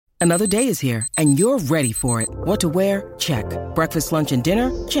Another day is here, and you're ready for it. What to wear? Check. Breakfast, lunch, and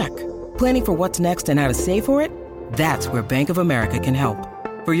dinner? Check. Planning for what's next and how to save for it? That's where Bank of America can help.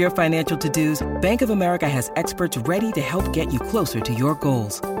 For your financial to-dos, Bank of America has experts ready to help get you closer to your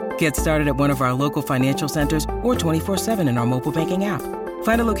goals. Get started at one of our local financial centers or 24/7 in our mobile banking app.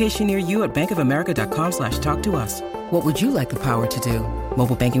 Find a location near you at bankofamerica.com/talktous. What would you like the power to do?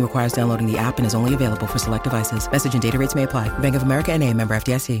 Mobile banking requires downloading the app and is only available for select devices. Message and data rates may apply. Bank of America N.A., member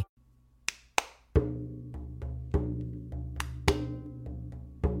FDIC.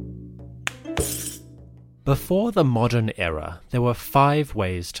 Before the modern era, there were 5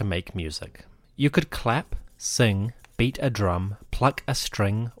 ways to make music. You could clap, sing, beat a drum, pluck a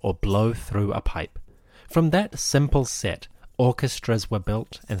string, or blow through a pipe. From that simple set, orchestras were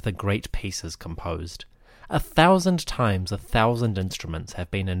built and the great pieces composed. 1,000 times 1,000 instruments have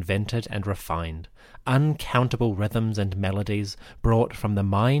been invented and refined, uncountable rhythms and melodies brought from the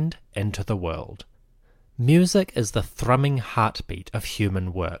mind into the world. Music is the thrumming heartbeat of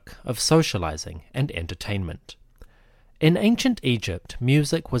human work, of socializing and entertainment. In ancient Egypt,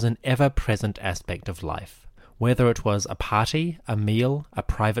 music was an ever-present aspect of life. Whether it was a party, a meal, a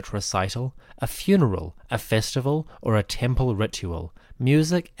private recital, a funeral, a festival, or a temple ritual,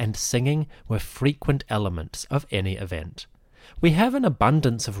 music and singing were frequent elements of any event. We have an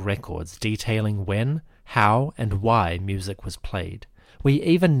abundance of records detailing when, how, and why music was played. We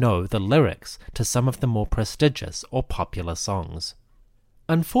even know the lyrics to some of the more prestigious or popular songs.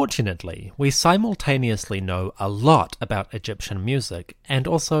 Unfortunately, we simultaneously know a lot about Egyptian music and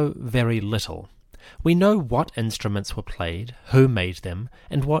also very little. We know what instruments were played, who made them,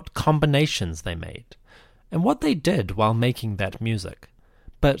 and what combinations they made, and what they did while making that music.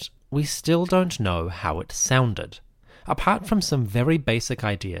 But we still don't know how it sounded. Apart from some very basic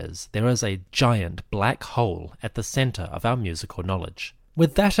ideas, there is a giant black hole at the center of our musical knowledge.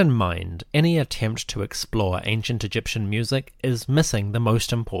 With that in mind, any attempt to explore ancient Egyptian music is missing the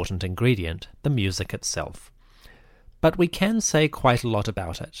most important ingredient, the music itself. But we can say quite a lot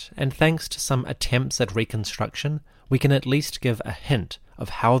about it, and thanks to some attempts at reconstruction, we can at least give a hint of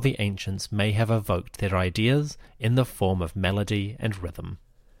how the ancients may have evoked their ideas in the form of melody and rhythm.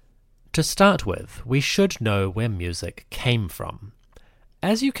 To start with, we should know where music came from.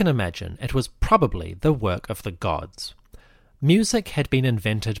 As you can imagine, it was probably the work of the gods. Music had been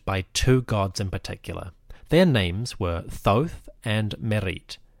invented by 2 gods in particular. Their names were Thoth and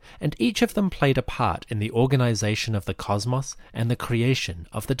Merit, and each of them played a part in the organization of the cosmos and the creation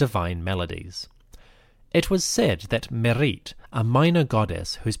of the divine melodies. It was said that Merit, a minor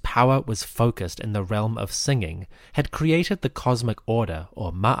goddess whose power was focused in the realm of singing, had created the cosmic order,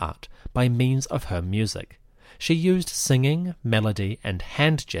 or Ma'at, by means of her music. She used singing, melody, and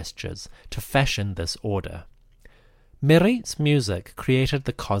hand gestures to fashion this order. Merit's music created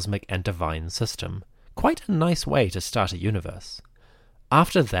the cosmic and divine system. Quite a nice way to start a universe.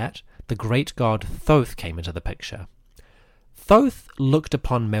 After that, the great god Thoth came into the picture. Thoth looked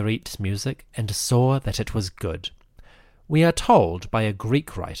upon Merit's music and saw that it was good. We are told by a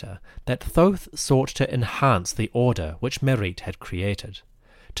Greek writer that Thoth sought to enhance the order which Merit had created.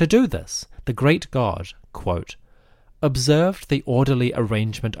 To do this, the great god, quote, observed the orderly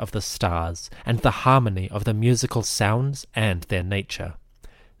arrangement of the stars and the harmony of the musical sounds and their nature.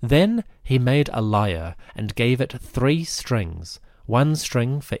 Then he made a lyre and gave it 3 strings, 1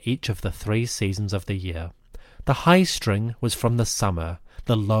 string for each of the 3 seasons of the year. The high string was from the summer,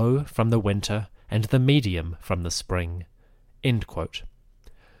 the low from the winter, and the medium from the spring. End quote.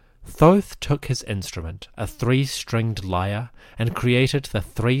 Thoth took his instrument, a 3-stringed lyre, and created the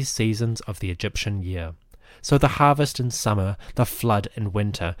 3 seasons of the Egyptian year. So the harvest in summer, the flood in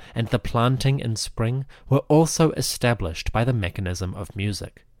winter, and the planting in spring were also established by the mechanism of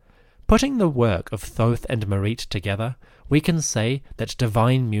music. Putting the work of Thoth and Merit together, we can say that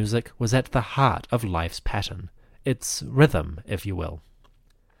divine music was at the heart of life's pattern, its rhythm, if you will.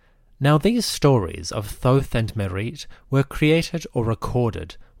 Now these stories of Thoth and Merit were created or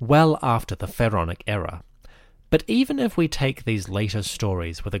recorded well after the Pharaonic era. But even if we take these later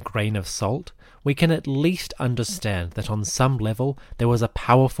stories with a grain of salt, we can at least understand that on some level there was a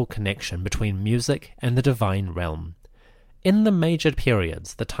powerful connection between music and the divine realm. In the major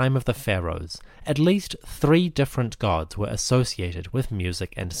periods, the time of the pharaohs, at least 3 different gods were associated with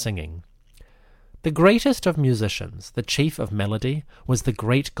music and singing. The greatest of musicians, the chief of melody, was the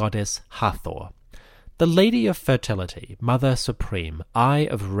great goddess Hathor. The lady of fertility, mother supreme, eye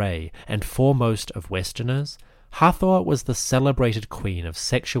of Re, and foremost of Westerners, Hathor was the celebrated queen of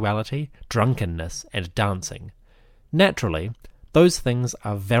sexuality, drunkenness, and dancing. Naturally, those things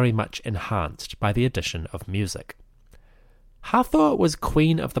are very much enhanced by the addition of music. Hathor was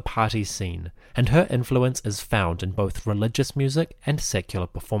queen of the party scene, and her influence is found in both religious music and secular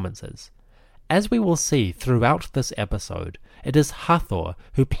performances. As we will see throughout this episode, it is Hathor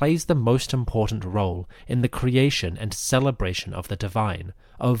who plays the most important role in the creation and celebration of the divine,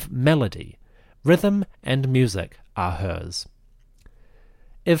 of melody. Rhythm and music are hers.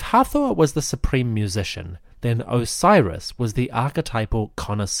 If Hathor was the supreme musician, then Osiris was the archetypal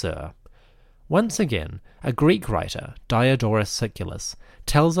connoisseur. Once again, a Greek writer, Diodorus Siculus,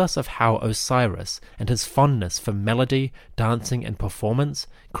 tells us of how Osiris and his fondness for melody, dancing, and performance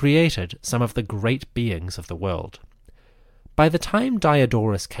created some of the great beings of the world. By the time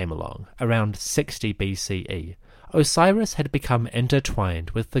Diodorus came along, around 60 BCE, Osiris had become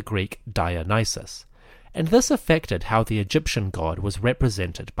intertwined with the Greek Dionysus, and this affected how the Egyptian god was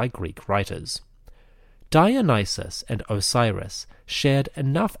represented by Greek writers. Dionysus and Osiris shared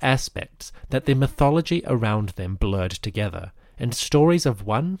enough aspects that the mythology around them blurred together, and stories of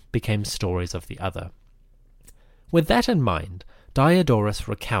one became stories of the other. With that in mind, Diodorus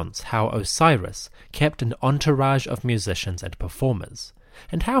recounts how Osiris kept an entourage of musicians and performers,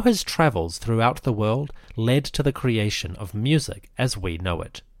 and how his travels throughout the world led to the creation of music as we know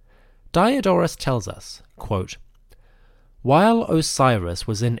it. Diodorus tells us, quote, "While Osiris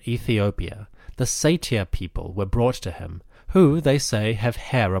was in Ethiopia, the Satyr people were brought to him, who, they say, have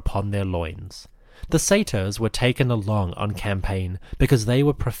hair upon their loins. The satyrs were taken along on campaign because they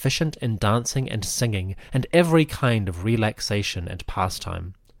were proficient in dancing and singing and every kind of relaxation and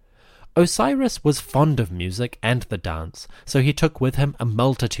pastime. Osiris was fond of music and the dance, so he took with him a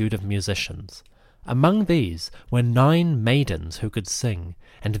multitude of musicians. Among these were 9 maidens who could sing,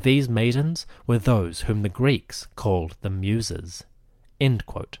 and these maidens were those whom the Greeks called the Muses." End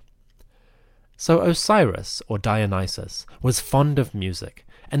quote. So Osiris, or Dionysus, was fond of music,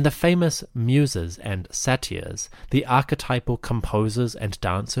 and the famous Muses and Satyrs, the archetypal composers and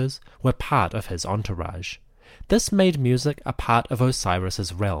dancers, were part of his entourage. This made music a part of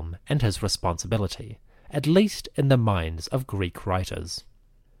Osiris's realm and his responsibility, at least in the minds of Greek writers.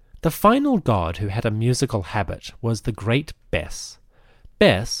 The final god who had a musical habit was the great Bes.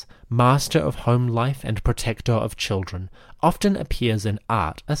 Bes, master of home life and protector of children, often appears in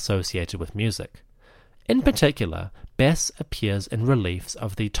art associated with music. In particular, Bes appears in reliefs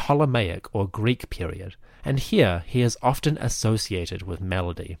of the Ptolemaic or Greek period, and here he is often associated with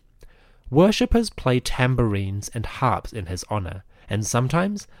melody. Worshippers play tambourines and harps in his honor, and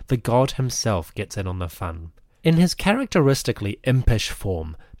sometimes the god himself gets in on the fun. In his characteristically impish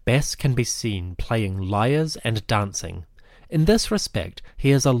form, Bes can be seen playing lyres and dancing. In this respect,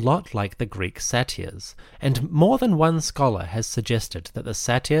 he is a lot like the Greek satyrs, and more than one scholar has suggested that the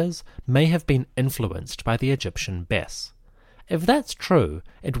satyrs may have been influenced by the Egyptian Bes. If that's true,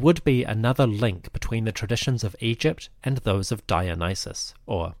 it would be another link between the traditions of Egypt and those of Dionysus,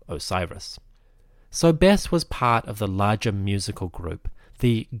 or Osiris. So Bes was part of the larger musical group,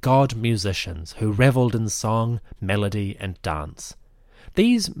 the god musicians who revelled in song, melody, and dance.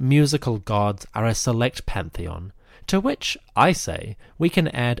 These musical gods are a select pantheon, to which, I say, we can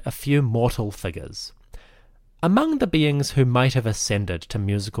add a few mortal figures. Among the beings who might have ascended to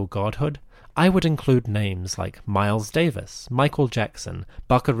musical godhood, I would include names like Miles Davis, Michael Jackson,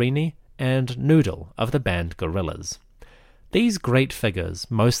 Boccherini, and Noodle of the band Gorillaz. These great figures,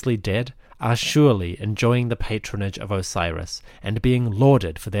 mostly dead, are surely enjoying the patronage of Osiris and being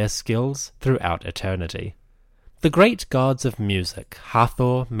lauded for their skills throughout eternity. The great gods of music,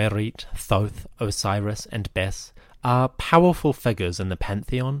 Hathor, Merit, Thoth, Osiris, and Bes, are powerful figures in the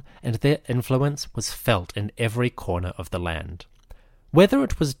pantheon, and their influence was felt in every corner of the land. Whether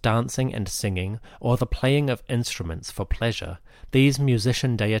it was dancing and singing, or the playing of instruments for pleasure, these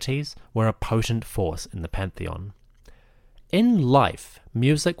musician deities were a potent force in the pantheon. In life,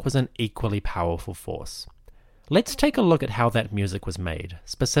 music was an equally powerful force. Let's take a look at how that music was made,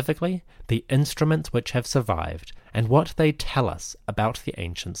 specifically the instruments which have survived, and what they tell us about the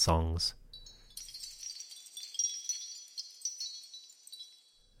ancient songs.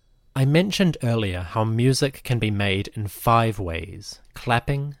 I mentioned earlier how music can be made in 5 ways: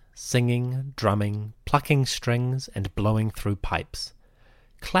 clapping, singing, drumming, plucking strings, and blowing through pipes.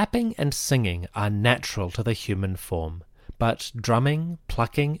 Clapping and singing are natural to the human form, but drumming,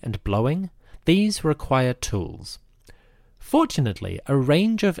 plucking, and blowing, these require tools. Fortunately, a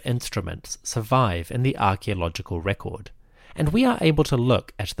range of instruments survive in the archaeological record, and we are able to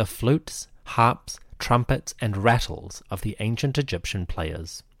look at the flutes, harps, trumpets, and rattles of the ancient Egyptian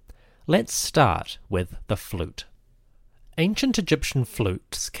players. Let's start with the flute. Ancient Egyptian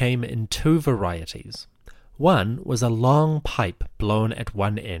flutes came in 2 varieties. One was a long pipe blown at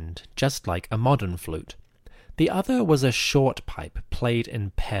one end, just like a modern flute. The other was a short pipe played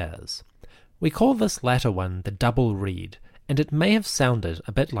in pairs. We call this latter one the double reed, and it may have sounded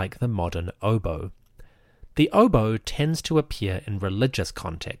a bit like the modern oboe. The oboe tends to appear in religious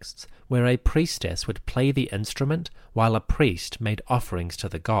contexts, where a priestess would play the instrument while a priest made offerings to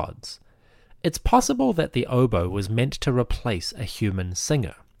the gods. It's possible that the oboe was meant to replace a human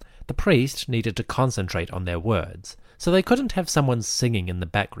singer. The priest needed to concentrate on their words, so they couldn't have someone singing in the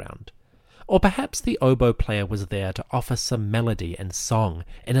background. Or perhaps the oboe player was there to offer some melody and song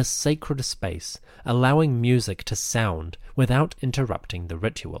in a sacred space, allowing music to sound without interrupting the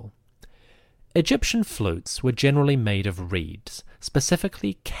ritual. Egyptian flutes were generally made of reeds,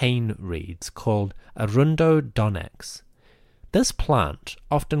 specifically cane reeds called Arundodonax. This plant,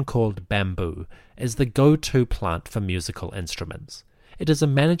 often called bamboo, is the go-to plant for musical instruments. It is a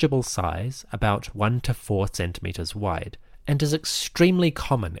manageable size, about 1 to 4 centimeters wide, and is extremely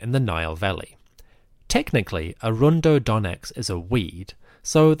common in the Nile Valley. Technically, Arundodonax is a weed,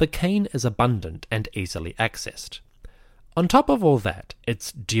 so the cane is abundant and easily accessed. On top of all that,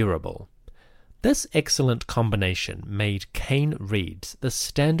 it's durable. This excellent combination made cane reeds the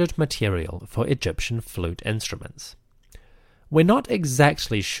standard material for Egyptian flute instruments. We're not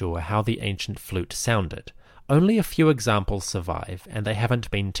exactly sure how the ancient flute sounded. Only a few examples survive, and they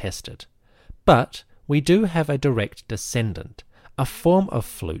haven't been tested. But we do have a direct descendant, a form of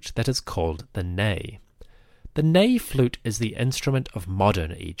flute that is called the ney. The ney flute is the instrument of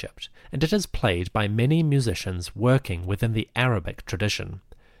modern Egypt, and it is played by many musicians working within the Arabic tradition.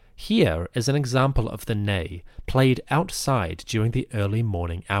 Here is an example of the ney played outside during the early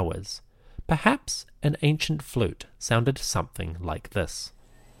morning hours. Perhaps an ancient flute sounded something like this.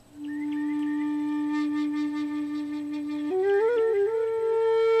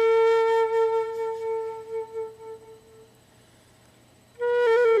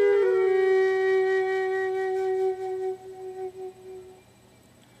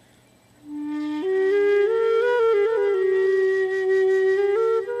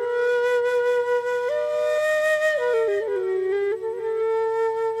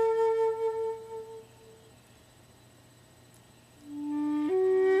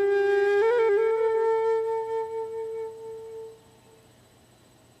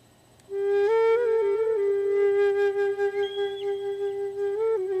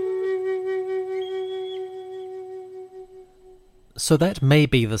 So that may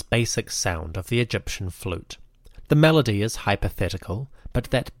be the basic sound of the Egyptian flute. The melody is hypothetical, but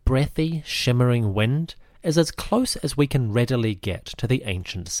that breathy, shimmering wind is as close as we can readily get to the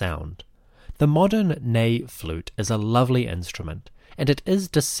ancient sound. The modern ney flute is a lovely instrument, and it is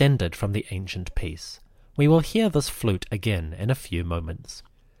descended from the ancient piece. We will hear this flute again in a few moments.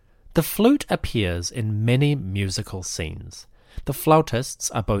 The flute appears in many musical scenes. The flautists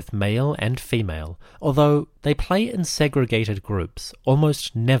are both male and female, although they play in segregated groups,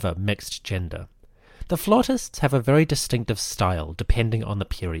 almost never mixed gender. The flautists have a very distinctive style depending on the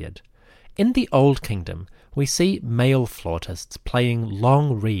period. In the Old Kingdom, we see male flautists playing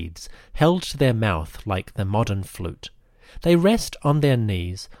long reeds held to their mouth like the modern flute. They rest on their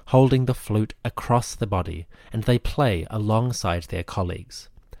knees, holding the flute across the body, and they play alongside their colleagues.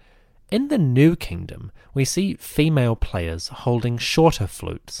 In the New Kingdom, we see female players holding shorter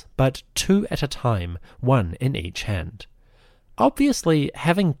flutes, but 2 at a time, 1 in each hand. Obviously,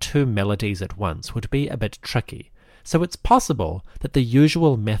 having 2 melodies at once would be a bit tricky, so it's possible that the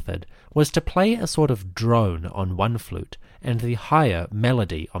usual method was to play a sort of drone on one flute and the higher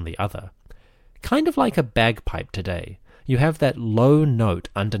melody on the other. Kind of like a bagpipe today. You have that low note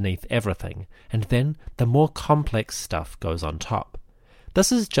underneath everything, and then the more complex stuff goes on top. This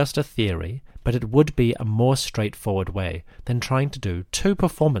is just a theory, but it would be a more straightforward way than trying to do 2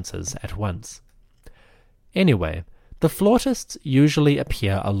 performances at once. Anyway, the flautists usually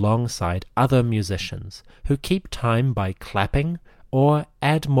appear alongside other musicians who keep time by clapping or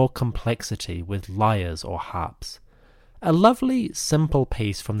add more complexity with lyres or harps. A lovely, simple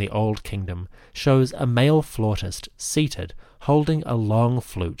piece from the Old Kingdom shows a male flautist seated holding a long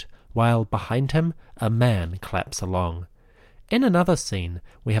flute, while behind him a man claps along. In another scene,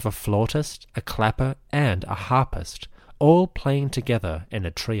 we have a flautist, a clapper, and a harpist, all playing together in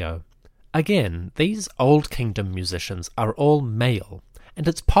a trio. Again, these Old Kingdom musicians are all male, and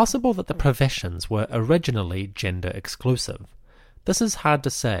it's possible that the professions were originally gender exclusive. This is hard to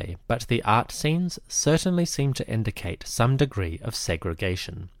say, but the art scenes certainly seem to indicate some degree of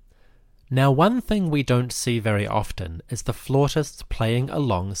segregation. Now, one thing we don't see very often is the flautists playing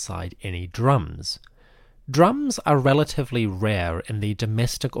alongside any drums. Drums are relatively rare in the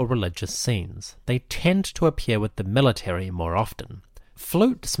domestic or religious scenes. They tend to appear with the military more often.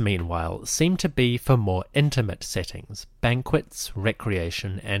 Flutes, meanwhile, seem to be for more intimate settings, banquets,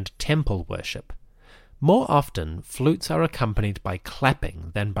 recreation, and temple worship. More often, flutes are accompanied by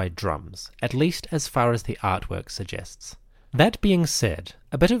clapping than by drums, at least as far as the artwork suggests. That being said,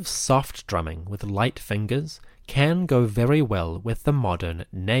 a bit of soft drumming with light fingers can go very well with the modern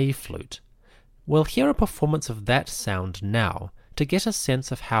ney flute. We'll hear a performance of that sound now to get a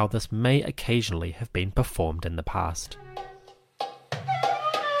sense of how this may occasionally have been performed in the past.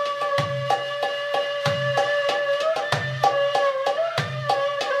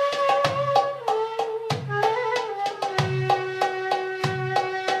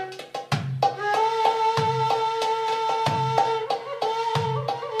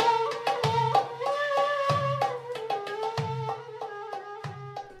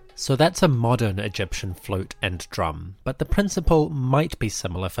 So that's a modern Egyptian flute and drum, but the principle might be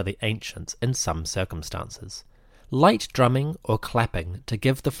similar for the ancients in some circumstances. Light drumming or clapping to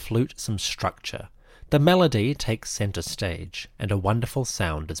give the flute some structure. The melody takes center stage, and a wonderful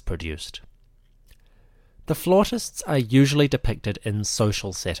sound is produced. The flautists are usually depicted in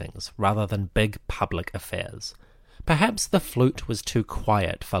social settings rather than big public affairs. Perhaps the flute was too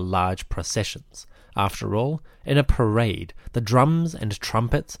quiet for large processions. After all, in a parade, the drums and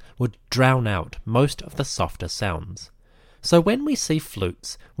trumpets would drown out most of the softer sounds. So when we see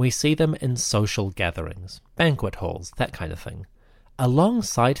flutes, we see them in social gatherings, banquet halls, that kind of thing.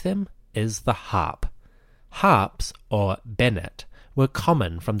 Alongside them is the harp. Harps, or benet, were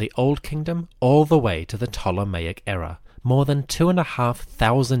common from the Old Kingdom all the way to the Ptolemaic era. More than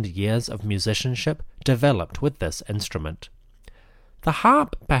 2,500 years of musicianship developed with this instrument. The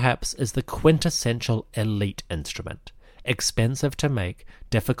harp, perhaps, is the quintessential elite instrument, expensive to make,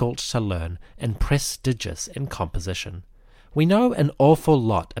 difficult to learn, and prestigious in composition. We know an awful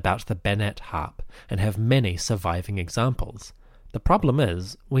lot about the benet harp, and have many surviving examples. The problem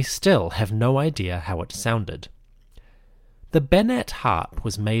is, we still have no idea how it sounded. The benet harp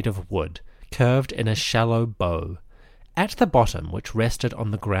was made of wood, curved in a shallow bow. At the bottom, which rested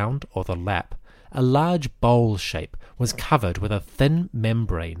on the ground or the lap, a large bowl shape was covered with a thin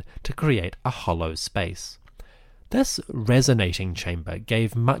membrane to create a hollow space. This resonating chamber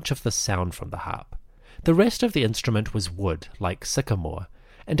gave much of the sound from the harp. The rest of the instrument was wood, like sycamore,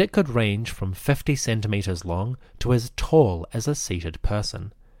 and it could range from 50 centimeters long to as tall as a seated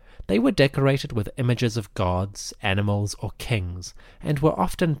person. They were decorated with images of gods, animals, or kings, and were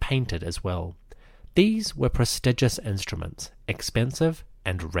often painted as well. These were prestigious instruments, expensive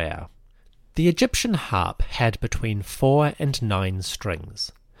and rare. The Egyptian harp had between 4 and 9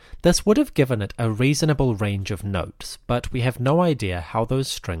 strings. This would have given it a reasonable range of notes, but we have no idea how those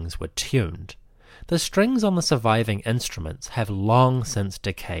strings were tuned. The strings on the surviving instruments have long since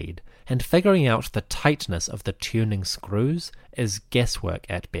decayed, and figuring out the tightness of the tuning screws is guesswork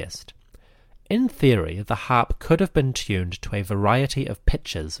at best. In theory, the harp could have been tuned to a variety of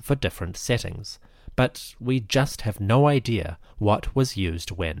pitches for different settings, but we just have no idea what was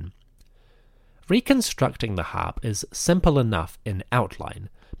used when. Reconstructing the harp is simple enough in outline,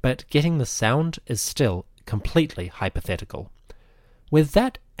 but getting the sound is still completely hypothetical. With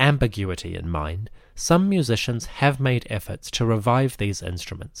that ambiguity in mind, some musicians have made efforts to revive these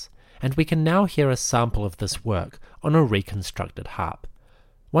instruments, and we can now hear a sample of this work on a reconstructed harp.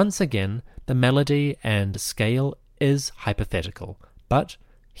 Once again, the melody and scale is hypothetical, but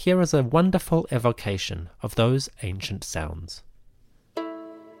here is a wonderful evocation of those ancient sounds.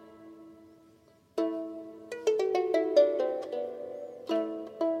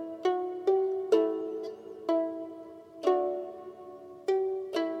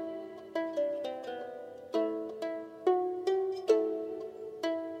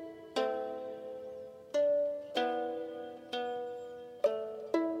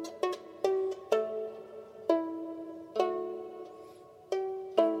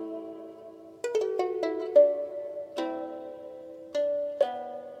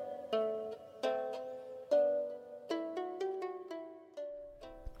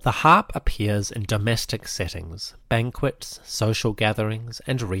 The harp appears in domestic settings, banquets, social gatherings,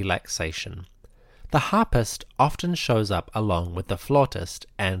 and relaxation. The harpist often shows up along with the flautist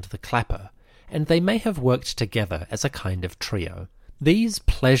and the clapper, and they may have worked together as a kind of trio. These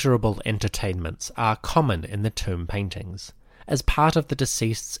pleasurable entertainments are common in the tomb paintings. As part of the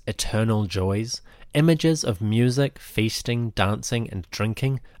deceased's eternal joys, images of music, feasting, dancing, and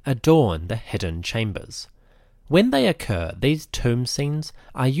drinking adorn the hidden chambers. When they occur, these tomb scenes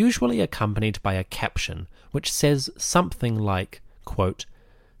are usually accompanied by a caption which says something like, quote,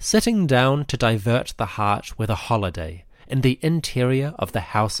 "Sitting down to divert the heart with a holiday in the interior of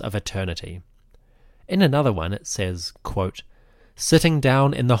the house of eternity." In another one it says, quote, sitting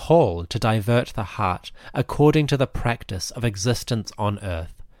down in the hall to divert the heart according to the practice of existence on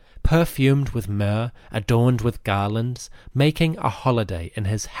earth, perfumed with myrrh, adorned with garlands, making a holiday in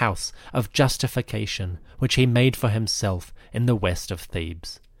his house of justification, which he made for himself in the west of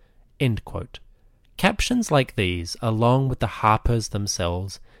Thebes." End quote. Captions like these, along with the harpers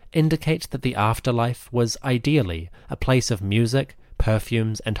themselves, indicate that the afterlife was ideally a place of music,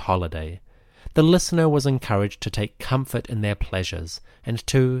 perfumes, and holiday. The listener was encouraged to take comfort in their pleasures and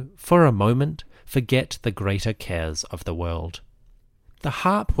to, for a moment, forget the greater cares of the world. The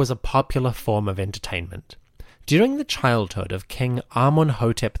harp was a popular form of entertainment. During the childhood of King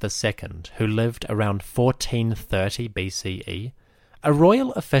Amenhotep II, who lived around 1430 BCE, a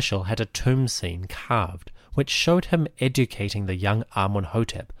royal official had a tomb scene carved which showed him educating the young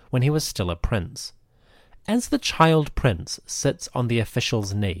Amenhotep when he was still a prince. As the child prince sits on the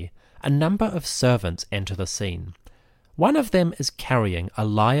official's knee, a number of servants enter the scene. One of them is carrying a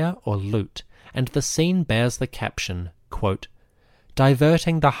lyre or lute, and the scene bears the caption, quote,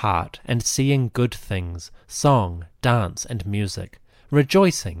 "Diverting the heart and seeing good things, song, dance, and music,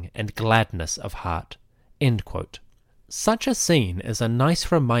 rejoicing and gladness of heart." End quote. Such a scene is a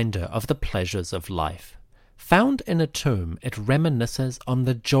nice reminder of the pleasures of life. Found in a tomb, it reminisces on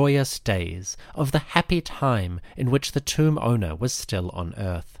the joyous days of the happy time in which the tomb owner was still on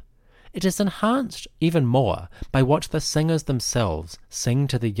earth. It is enhanced even more by what the singers themselves sing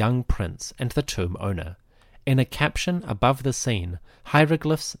to the young prince and the tomb owner. In a caption above the scene,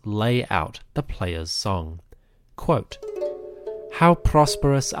 hieroglyphs lay out the player's song. Quote, "How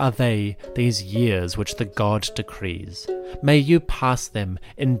prosperous are they, these years which the god decrees. May you pass them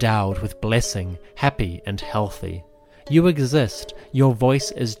endowed with blessing, happy and healthy. You exist, your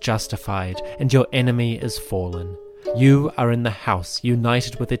voice is justified, and your enemy is fallen. You are in the house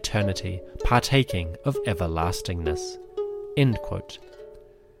united with eternity, partaking of everlastingness." End quote.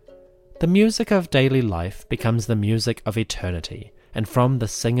 The music of daily life becomes the music of eternity, and from the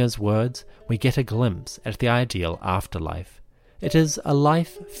singer's words we get a glimpse at the ideal afterlife. It is a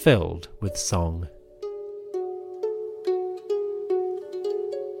life filled with song.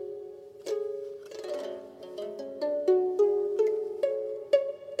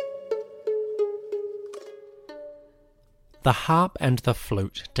 The harp and the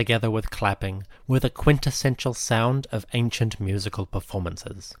flute, together with clapping, were the quintessential sound of ancient musical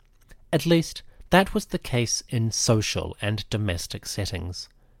performances. At least, that was the case in social and domestic settings.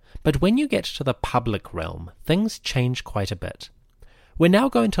 But when you get to the public realm, things change quite a bit. We're now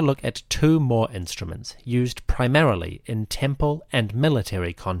going to look at two more instruments used primarily in temple and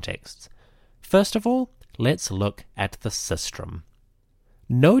military contexts. First of all, let's look at the sistrum.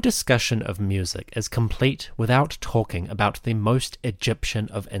 No discussion of music is complete without talking about the most Egyptian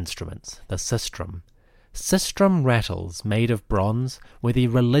of instruments, the sistrum. Sistrum rattles made of bronze were the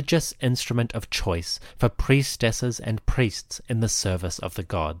religious instrument of choice for priestesses and priests in the service of the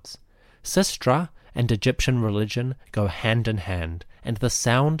gods. Sistra and Egyptian religion go hand in hand, and the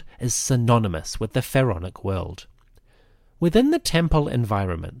sound is synonymous with the pharaonic world. Within the temple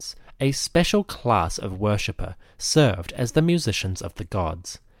environments, a special class of worshipper served as the musicians of the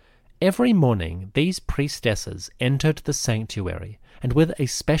gods. Every morning these priestesses entered the sanctuary, and with a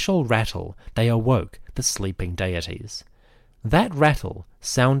special rattle they awoke the sleeping deities. That rattle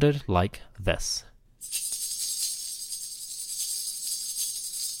sounded like this.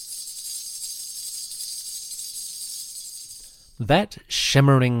 That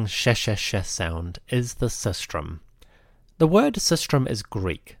shimmering shesheshe sound is the sistrum. The word sistrum is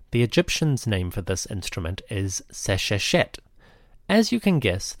Greek. The Egyptians' name for this instrument is sesheshet. As you can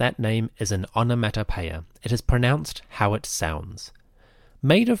guess, that name is an onomatopoeia. It is pronounced how it sounds.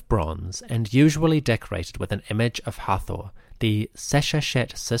 Made of bronze and usually decorated with an image of Hathor, the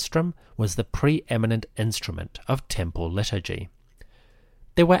sesheshet sistrum was the preeminent instrument of temple liturgy.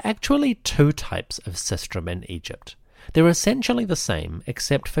 There were actually two types of sistrum in Egypt. They're essentially the same,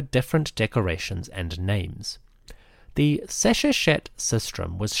 except for different decorations and names. The sesheshet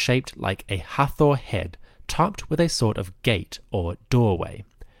sistrum was shaped like a Hathor head, topped with a sort of gate or doorway.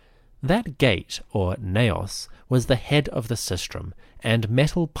 That gate, or naos, was the head of the sistrum, and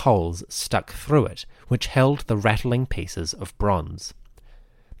metal poles stuck through it, which held the rattling pieces of bronze.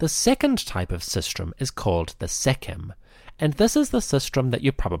 The second type of sistrum is called the sekhem, and this is the sistrum that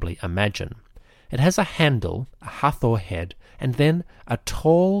you probably imagine. It has a handle, a Hathor head, and then a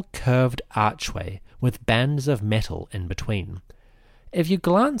tall, curved archway with bands of metal in between. If you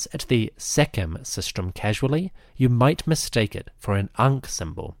glance at the sekhem sistrum casually, you might mistake it for an Ankh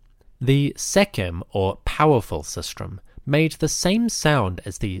symbol. The sekhem, or powerful sistrum, made the same sound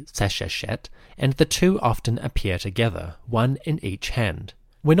as the sesheshet, and the two often appear together, one in each hand.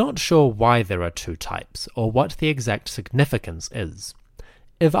 We're not sure why there are two types, or what the exact significance is.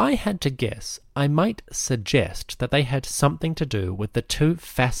 If I had to guess, I might suggest that they had something to do with the two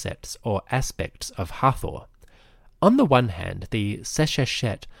facets or aspects of Hathor. On the one hand, the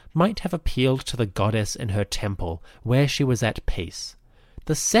sesheshet might have appealed to the goddess in her temple where she was at peace.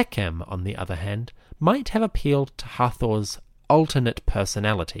 The sekhem, on the other hand, might have appealed to Hathor's alternate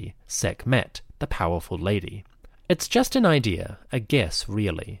personality, Sekhmet, the powerful lady. It's just an idea, a guess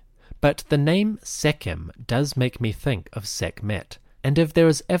really, but the name Sekhem does make me think of Sekhmet, and if there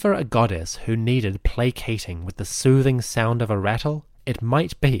is ever a goddess who needed placating with the soothing sound of a rattle, it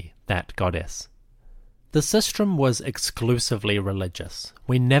might be that goddess. The sistrum was exclusively religious.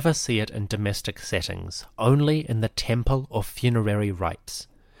 We never see it in domestic settings, only in the temple or funerary rites.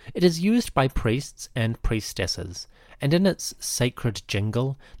 It is used by priests and priestesses, and in its sacred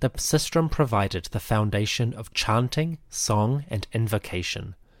jingle, the sistrum provided the foundation of chanting, song, and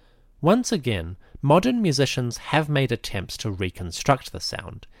invocation. Once again, modern musicians have made attempts to reconstruct the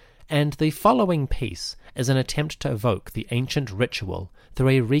sound, and the following piece is an attempt to evoke the ancient ritual through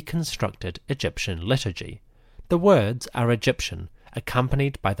a reconstructed Egyptian liturgy. The words are Egyptian,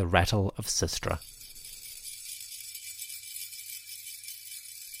 accompanied by the rattle of sistra.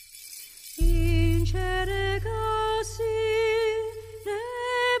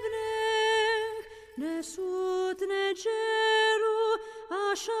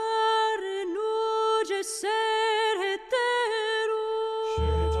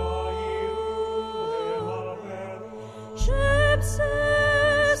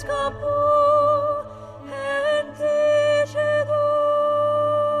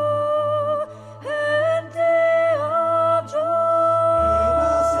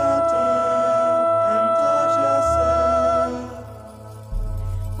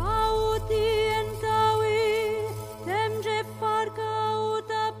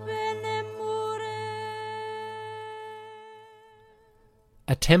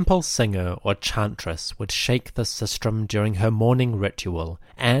 A temple singer or chantress would shake the sistrum during her morning ritual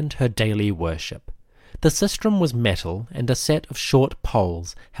and her daily worship. The sistrum was metal, and a set of short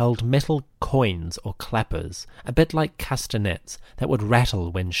poles held metal coins or clappers, a bit like castanets, that would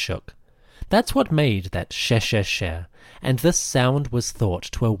rattle when shook. That's what made that sheshesher, and this sound was thought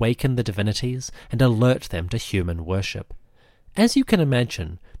to awaken the divinities and alert them to human worship. As you can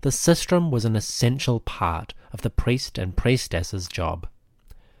imagine, the sistrum was an essential part of the priest and priestess's job.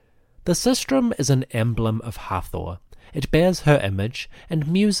 The sistrum is an emblem of Hathor. It bears her image, and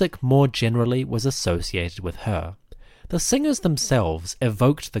music more generally was associated with her. The singers themselves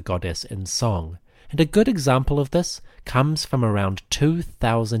evoked the goddess in song, and a good example of this comes from around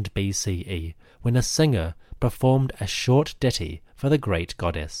 2000 BCE, when a singer performed a short ditty for the great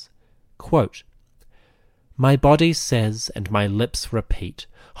goddess. Quote, "My body says and my lips repeat,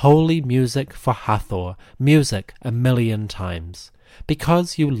 holy music for Hathor, music 1,000,000 times.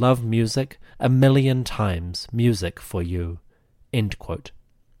 Because you love music, 1,000,000 times music for you." End quote.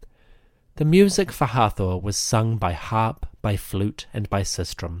 The music for Hathor was sung by harp, by flute, and by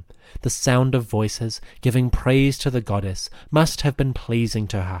sistrum. The sound of voices giving praise to the goddess must have been pleasing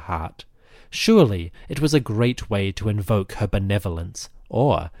to her heart. Surely it was a great way to invoke her benevolence,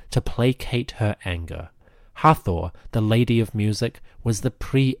 or to placate her anger. Hathor, the Lady of Music, was the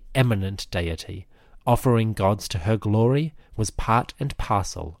preeminent deity. Offering gods to her glory was part and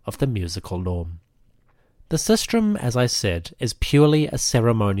parcel of the musical norm. The sistrum, as I said, is purely a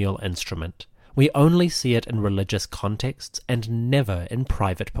ceremonial instrument. We only see it in religious contexts and never in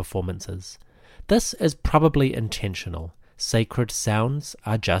private performances. This is probably intentional. Sacred sounds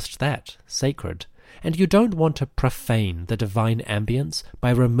are just that, sacred, and you don't want to profane the divine ambience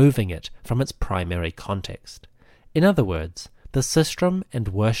by removing it from its primary context. In other words, the sistrum and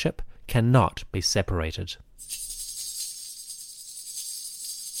worship cannot be separated.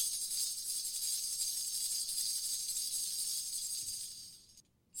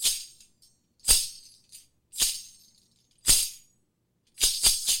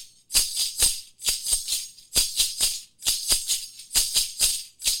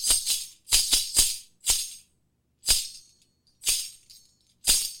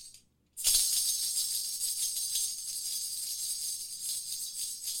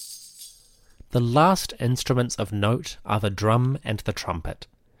 The last instruments of note are the drum and the trumpet.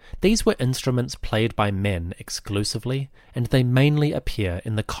 These were instruments played by men exclusively, and they mainly appear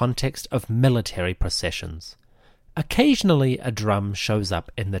in the context of military processions. Occasionally a drum shows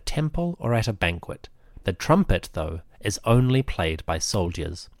up in the temple or at a banquet. The trumpet, though, is only played by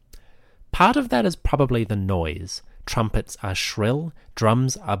soldiers. Part of that is probably the noise. trumpets are shrill,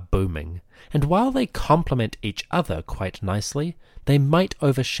 drums are booming, and while they complement each other quite nicely, they might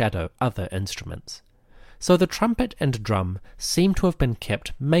overshadow other instruments. So the trumpet and drum seem to have been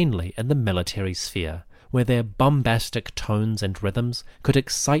kept mainly in the military sphere, where their bombastic tones and rhythms could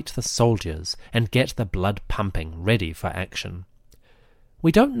excite the soldiers and get the blood pumping ready for action.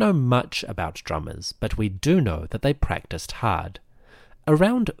 We don't know much about drummers, but we do know that they practiced hard.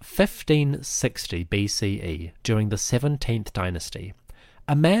 Around 1560 BCE, during the 17th dynasty,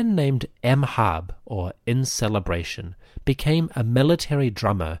 a man named Imhab, or In Celebration, became a military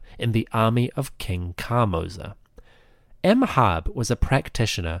drummer in the army of King Kamoza. Imhab was a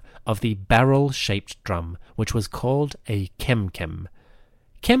practitioner of the barrel-shaped drum, which was called a kemkem.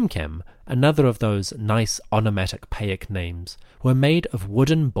 Kemkem, another of those nice onomatopoeic names, were made of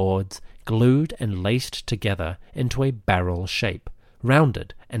wooden boards glued and laced together into a barrel shape,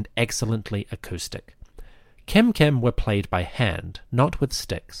 rounded and excellently acoustic. Kemkem were played by hand, not with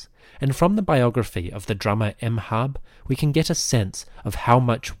sticks, and from the biography of the drummer Imhab, we can get a sense of how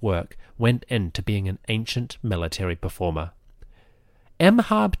much work went into being an ancient military performer.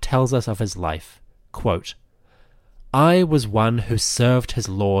 Imhab tells us of his life, quote, "I was one who served his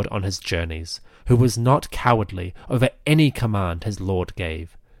lord on his journeys, who was not cowardly over any command his lord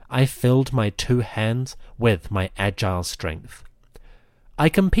gave. I filled my 2 hands with my agile strength. I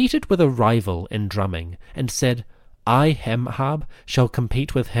competed with a rival in drumming, and said, I, Imhab, shall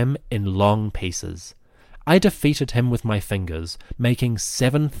compete with him in long pieces. I defeated him with my fingers, making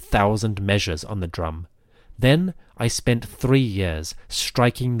 7,000 measures on the drum. Then I spent 3 years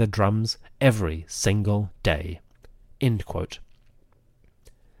striking the drums every single day." End quote.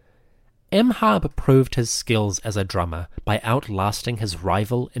 Imhab proved his skills as a drummer by outlasting his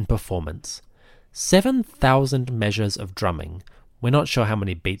rival in performance. 7,000 measures of drumming, we're not sure how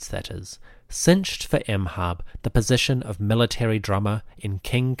many beats that is, cinched for Imhab the position of military drummer in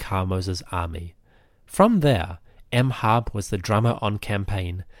King Kamoza's army. From there, Imhab was the drummer on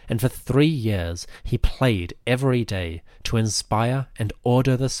campaign, and for 3 years he played every day to inspire and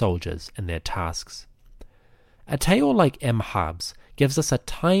order the soldiers in their tasks. A tale like Imhab's gives us a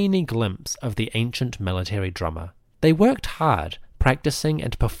tiny glimpse of the ancient military drummer. They worked hard, practicing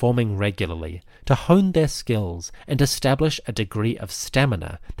and performing regularly, to hone their skills and establish a degree of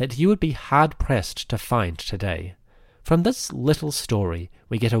stamina that you would be hard-pressed to find today. From this little story,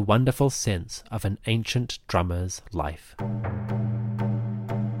 we get a wonderful sense of an ancient drummer's life.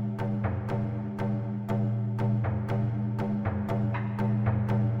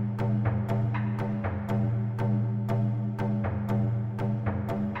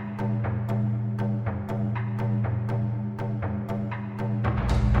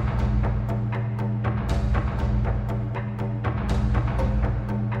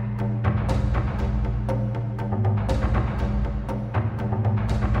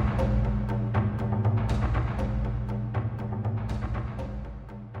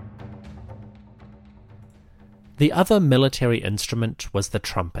 The other military instrument was the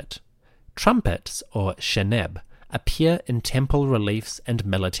trumpet. Trumpets, or sheneb, appear in temple reliefs and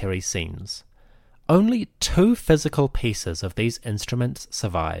military scenes. Only 2 physical pieces of these instruments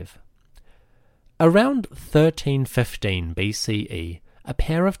survive. Around 1315 BCE, a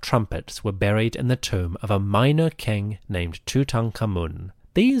pair of trumpets were buried in the tomb of a minor king named Tutankhamun.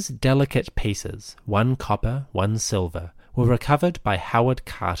 These delicate pieces, 1 copper, 1 silver, were recovered by Howard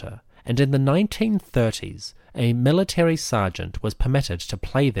Carter, and in the 1930s, a military sergeant was permitted to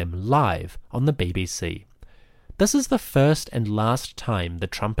play them live on the BBC. This is the first and last time the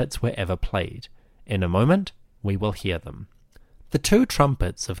trumpets were ever played. In a moment, we will hear them. The 2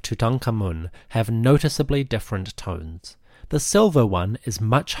 trumpets of Tutankhamun have noticeably different tones. The silver one is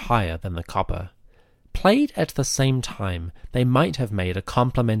much higher than the copper. Played at the same time, they might have made a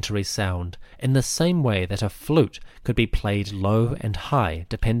complementary sound in the same way that a flute could be played low and high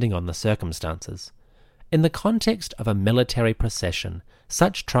depending on the circumstances. In the context of a military procession,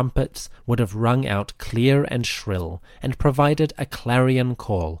 such trumpets would have rung out clear and shrill and provided a clarion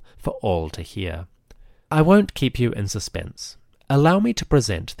call for all to hear. I won't keep you in suspense. Allow me to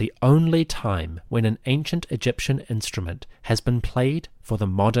present the only time when an ancient Egyptian instrument has been played for the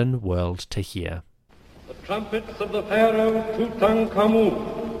modern world to hear. The trumpets of the pharaoh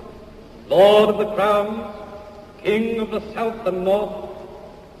Tutankhamun, lord of the crowns, king of the south and north,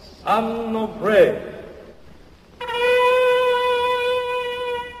 son of Re.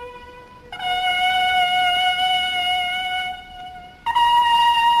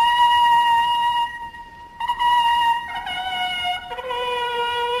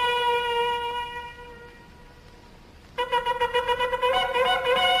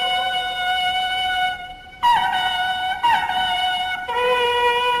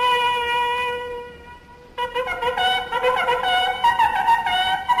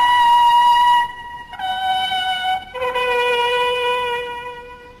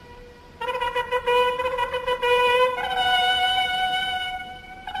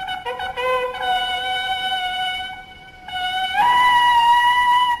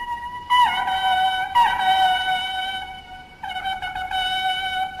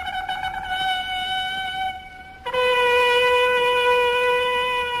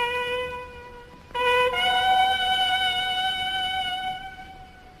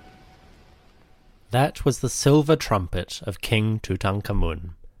 That was the silver trumpet of King Tutankhamun.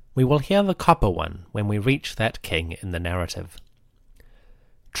 We will hear the copper one when we reach that king in the narrative.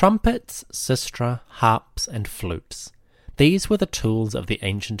 Trumpets, sistra, harps, and flutes. These were the tools of the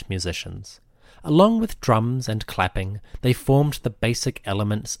ancient musicians. Along with drums and clapping, they formed the basic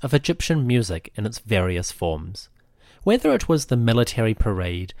elements of Egyptian music in its various forms. Whether it was the military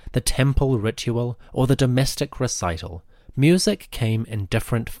parade, the temple ritual, or the domestic recital, music came in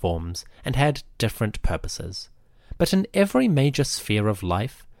different forms and had different purposes. But in every major sphere of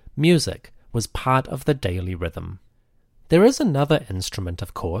life, music was part of the daily rhythm. There is another instrument,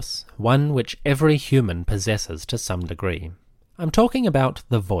 of course, one which every human possesses to some degree. I'm talking about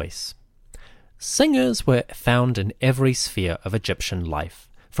the voice. Singers were found in every sphere of Egyptian life,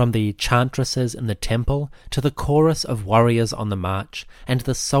 from the chantresses in the temple to the chorus of warriors on the march and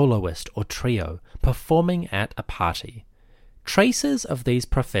the soloist or trio performing at a party. Traces of these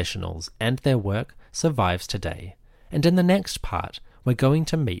professionals and their work survives today, and in the next part we're going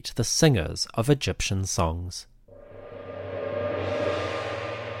to meet the singers of Egyptian songs.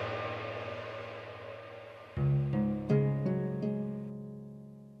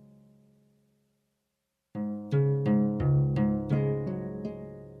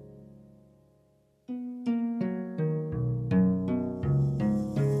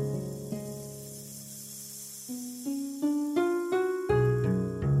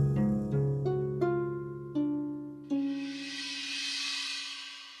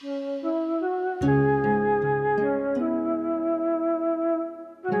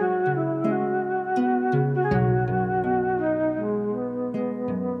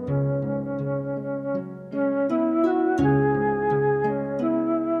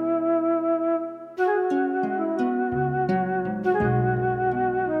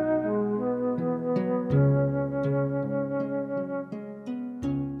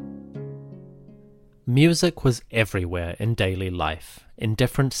 Music was everywhere in daily life, in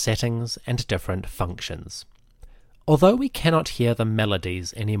different settings and different functions. Although we cannot hear the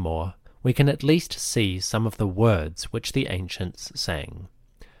melodies anymore, we can at least see some of the words which the ancients sang.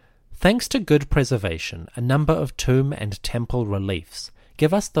 Thanks to good preservation, a number of tomb and temple reliefs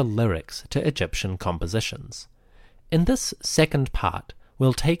give us the lyrics to Egyptian compositions. In this second part,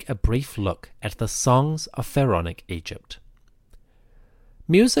 we'll take a brief look at the songs of pharaonic Egypt.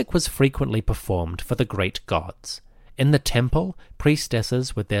 Music was frequently performed for the great gods. In the temple,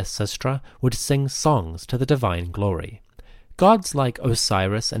 priestesses with their sistra would sing songs to the divine glory. Gods like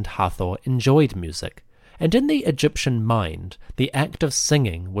Osiris and Hathor enjoyed music, and in the Egyptian mind, the act of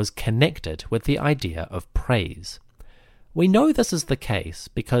singing was connected with the idea of praise. We know this is the case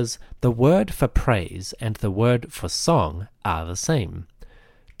because the word for praise and the word for song are the same.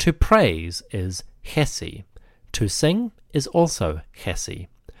 To praise is chesi. To sing is also chesi.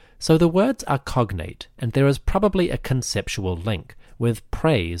 So the words are cognate, and there is probably a conceptual link, with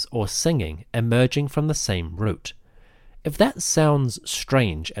praise or singing emerging from the same root. If that sounds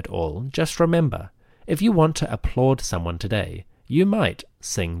strange at all, just remember, if you want to applaud someone today, you might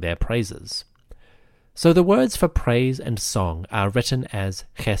sing their praises. So the words for praise and song are written as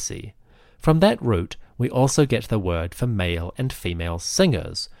chesi. From that root, we also get the word for male and female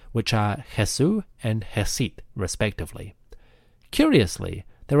singers, which are chesu and chesit, respectively. Curiously,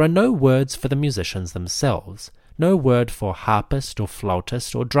 there are no words for the musicians themselves, no word for harpist or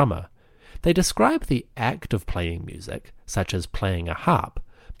flautist or drummer. They describe the act of playing music, such as playing a harp,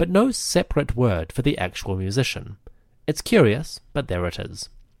 but no separate word for the actual musician. It's curious, but there it is.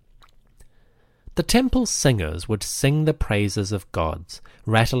 The temple singers would sing the praises of gods,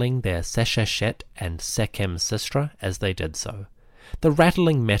 rattling their sesheshet and sekhem sistra as they did so. The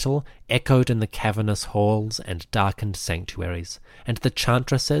rattling metal echoed in the cavernous halls and darkened sanctuaries, and the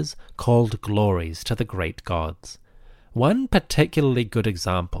chantresses called glories to the great gods. One particularly good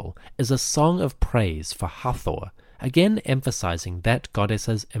example is a song of praise for Hathor, again emphasizing that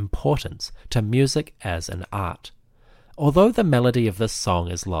goddess's importance to music as an art. Although the melody of this song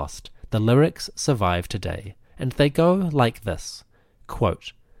is lost, the lyrics survive today, and they go like this,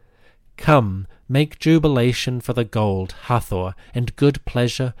 quote, "Come, make jubilation for the gold, Hathor, and good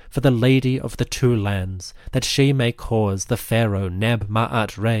pleasure for the lady of the two lands, that she may cause the pharaoh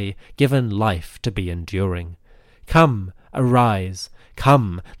Neb-Ma'at-Re given life to be enduring. Come, arise,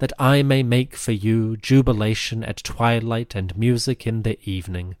 come, that I may make for you jubilation at twilight and music in the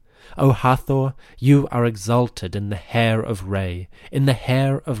evening. O Hathor, you are exalted in the hair of Re, in the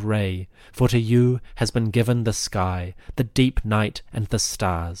hair of Re, for to you has been given the sky, the deep night, and the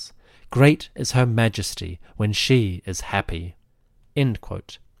stars. Great is her majesty when she is happy." End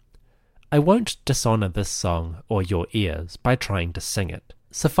quote. I won't dishonor this song or your ears by trying to sing it.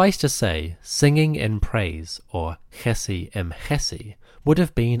 Suffice to say, singing in praise, or chesi im chesi, would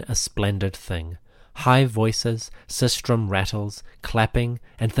have been a splendid thing. High voices, sistrum rattles, clapping,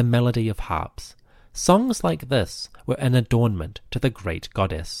 and the melody of harps. Songs like this were an adornment to the great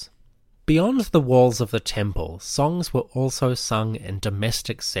goddess. Beyond the walls of the temple, songs were also sung in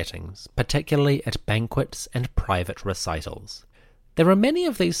domestic settings, particularly at banquets and private recitals. There are many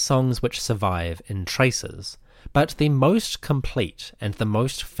of these songs which survive in traces, but the most complete and the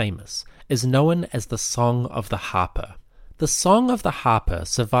most famous is known as the Song of the Harper. The Song of the Harper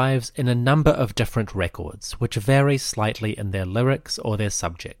survives in a number of different records, which vary slightly in their lyrics or their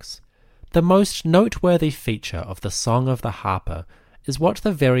subjects. The most noteworthy feature of the Song of the Harper is what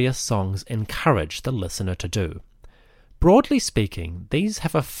the various songs encourage the listener to do. Broadly speaking, these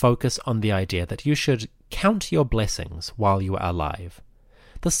have a focus on the idea that you should count your blessings while you are alive.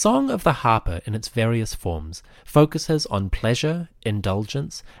 The Song of the Harper in its various forms focuses on pleasure,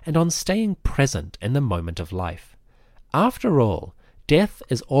 indulgence, and on staying present in the moment of life. After all, death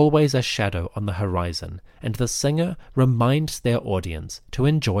is always a shadow on the horizon, and the singer reminds their audience to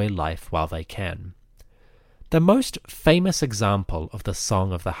enjoy life while they can. The most famous example of the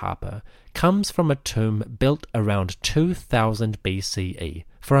Song of the Harper comes from a tomb built around 2000 BCE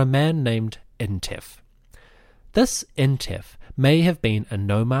for a man named Intef. This Intef may have been a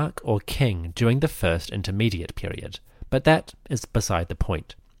nomarch or king during the First Intermediate period, but that is beside the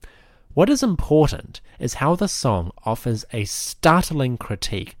point. What is important is how the song offers a startling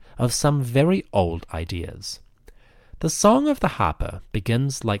critique of some very old ideas. The Song of the Harper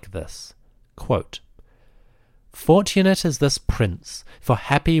begins like this, quote, "Fortunate is this prince, for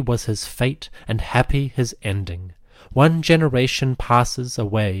happy was his fate, and happy his ending. One generation passes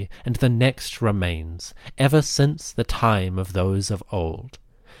away, and the next remains, ever since the time of those of old.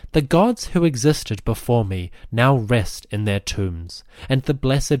 The gods who existed before me now rest in their tombs, and the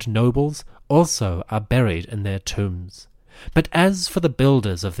blessed nobles also are buried in their tombs. But as for the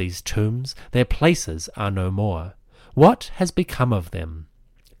builders of these tombs, their places are no more. What has become of them?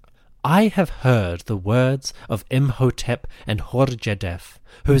 I have heard the words of Imhotep and Horjedef,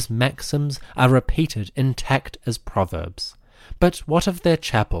 whose maxims are repeated intact as proverbs. But what of their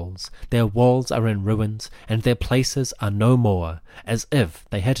chapels? Their walls are in ruins, and their places are no more, as if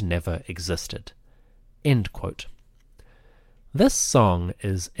they had never existed." End quote. This song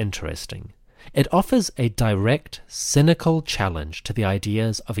is interesting. It offers a direct, cynical challenge to the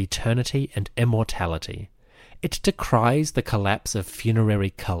ideas of eternity and immortality. It decries the collapse of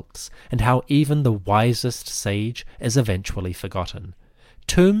funerary cults and how even the wisest sage is eventually forgotten.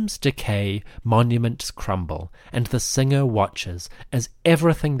 Tombs decay, monuments crumble, and the singer watches as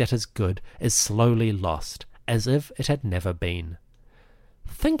everything that is good is slowly lost, as if it had never been.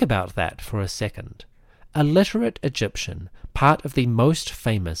 Think about that for a second. A literate Egyptian, part of the most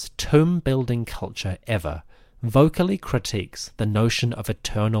famous tomb-building culture ever, vocally critiques the notion of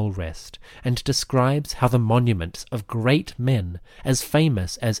eternal rest and describes how the monuments of great men as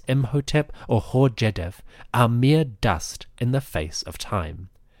famous as Imhotep or Horjedef are mere dust in the face of time.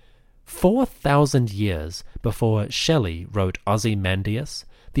 4,000 years before Shelley wrote Ozymandias,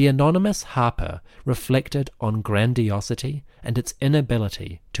 the anonymous harper reflected on grandiosity and its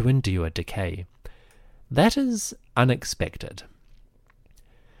inability to endure decay. That is unexpected.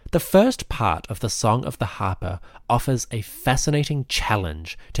 The first part of the Song of the Harper offers a fascinating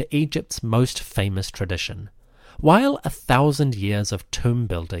challenge to Egypt's most famous tradition. While 1,000 years of tomb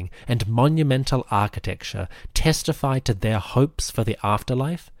building and monumental architecture testify to their hopes for the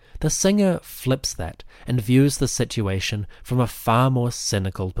afterlife, the singer flips that and views the situation from a far more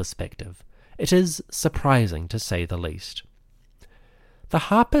cynical perspective. It is surprising, to say the least. The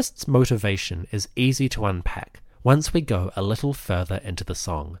harpist's motivation is easy to unpack once we go a little further into the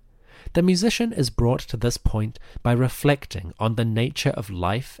song. The musician is brought to this point by reflecting on the nature of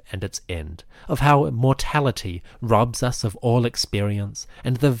life and its end, of how mortality robs us of all experience,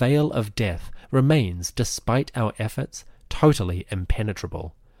 and the veil of death remains, despite our efforts, totally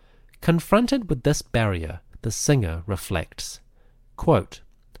impenetrable. Confronted with this barrier, the singer reflects, quote,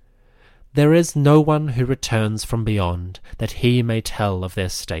 "There is no one who returns from beyond, that he may tell of their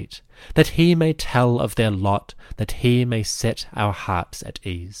state, that he may tell of their lot, that he may set our hearts at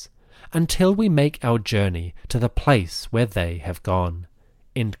ease, until we make our journey to the place where they have gone."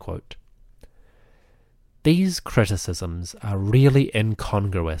 End quote. These criticisms are really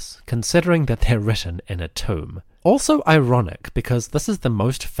incongruous, considering that they're written in a tomb. Also ironic, because this is the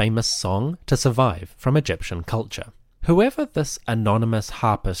most famous song to survive from Egyptian culture. Whoever this anonymous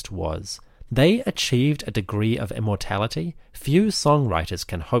harpist was, they achieved a degree of immortality few songwriters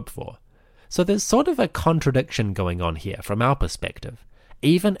can hope for. So there's sort of a contradiction going on here from our perspective.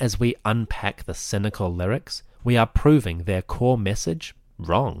 even as we unpack the cynical lyrics, we are proving their core message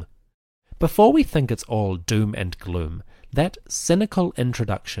wrong. Before we think it's all doom and gloom, that cynical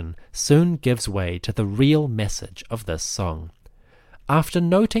introduction soon gives way to the real message of this song. After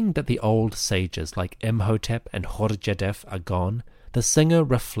noting that the old sages like Imhotep and Horjadev are gone, the singer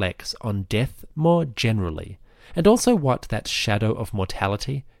reflects on death more generally, and also what that shadow of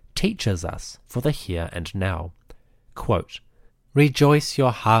mortality teaches us for the here and now. Quote, "Rejoice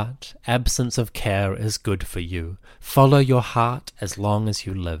your heart, absence of care is good for you. Follow your heart as long as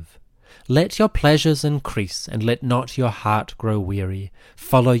you live. Let your pleasures increase, and let not your heart grow weary.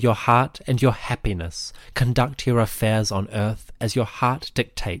 Follow your heart and your happiness. Conduct your affairs on earth as your heart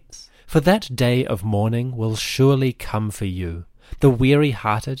dictates. For that day of mourning will surely come for you. The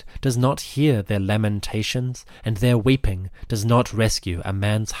weary-hearted does not hear their lamentations, and their weeping does not rescue a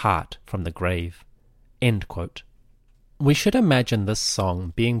man's heart from the grave." End quote. We should imagine this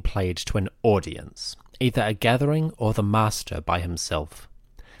song being played to an audience, either a gathering or the master by himself.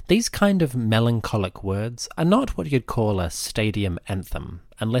 These kind of melancholic words are not what you'd call a stadium anthem,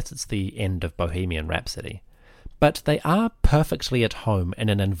 unless it's the end of Bohemian Rhapsody. But they are perfectly at home in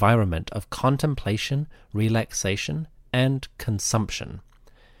an environment of contemplation, relaxation, and consumption.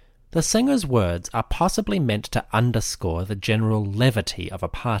 The singer's words are possibly meant to underscore the general levity of a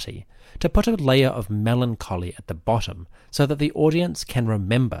party, to put a layer of melancholy at the bottom so that the audience can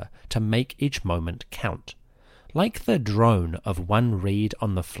remember to make each moment count. Like the drone of one reed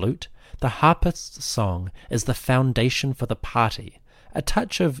on the flute, the harpist's song is the foundation for the party, a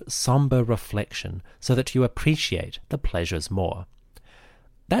touch of somber reflection so that you appreciate the pleasures more.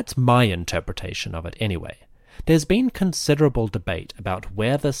 That's my interpretation of it anyway. There's been considerable debate about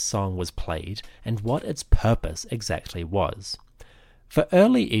where this song was played and what its purpose exactly was. For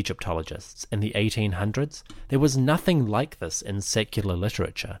early Egyptologists in the 1800s, there was nothing like this in secular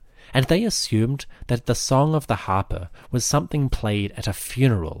literature, and they assumed that the Song of the Harper was something played at a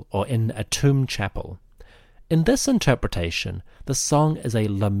funeral or in a tomb chapel. In this interpretation, the song is a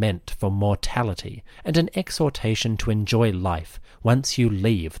lament for mortality and an exhortation to enjoy life once you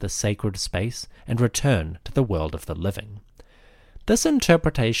leave the sacred space and return to the world of the living. This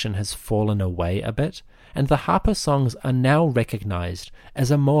interpretation has fallen away a bit, and the Harper songs are now recognized as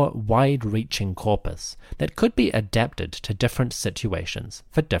a more wide-reaching corpus that could be adapted to different situations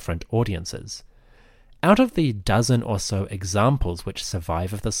for different audiences. Out of the dozen or so examples which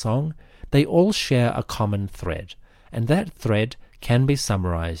survive of the song, they all share a common thread, and that thread can be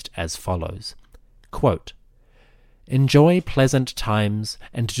summarized as follows. Quote, "Enjoy pleasant times,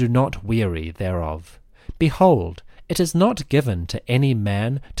 and do not weary thereof. Behold, it is not given to any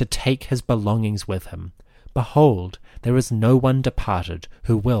man to take his belongings with him. Behold, there is no one departed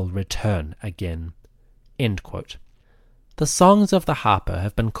who will return again." End quote. The songs of the harper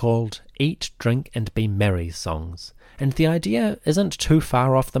have been called eat, drink, and be merry songs, and the idea isn't too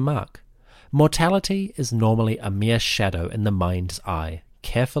far off the mark. Mortality is normally a mere shadow in the mind's eye,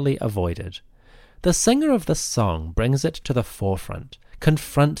 carefully avoided. The singer of this song brings it to the forefront,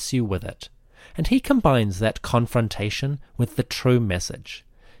 confronts you with it, and he combines that confrontation with the true message.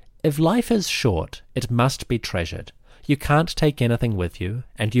 If life is short, it must be treasured. You can't take anything with you,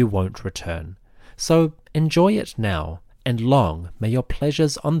 and you won't return. So enjoy it now, and long may your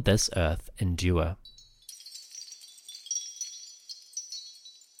pleasures on this earth endure.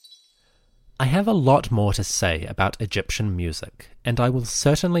 I have a lot more to say about Egyptian music, and I will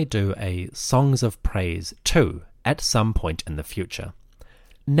certainly do a Songs of Praise too at some point in the future.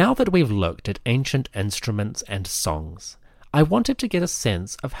 Now that we've looked at ancient instruments and songs, I wanted to get a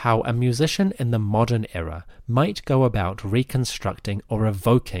sense of how a musician in the modern era might go about reconstructing or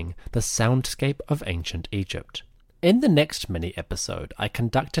evoking the soundscape of ancient Egypt. In the next mini-episode, I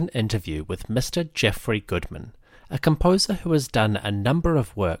conduct an interview with Mr. Geoffrey Goodman, a composer who has done a number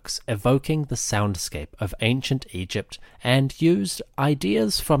of works evoking the soundscape of ancient Egypt and used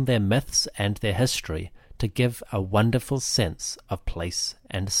ideas from their myths and their history to give a wonderful sense of place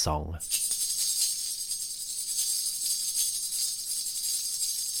and song.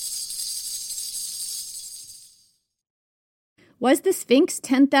 Was the Sphinx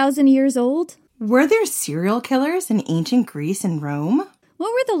 10,000 years old? Were there serial killers in ancient Greece and Rome?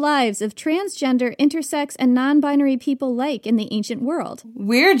 What were the lives of transgender, intersex, and non-binary people like in the ancient world?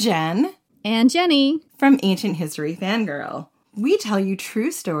 We're Jen. And Jenny. From Ancient History Fangirl. We tell you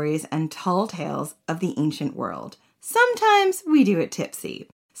true stories and tall tales of the ancient world. Sometimes we do it tipsy.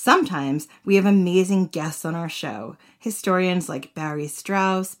 Sometimes we have amazing guests on our show. Historians like Barry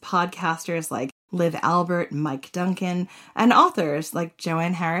Strauss, podcasters like Liv Albert, Mike Duncan, and authors like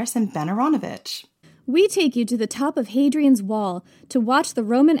Joanne Harris and Ben Aronovich. We take you to the top of Hadrian's Wall to watch the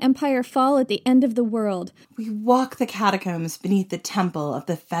Roman Empire fall at the end of the world. We walk the catacombs beneath the temple of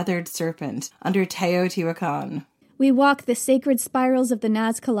the feathered serpent under Teotihuacan. We walk the sacred spirals of the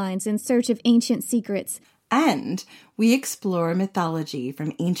Nazca Lines in search of ancient secrets. And we explore mythology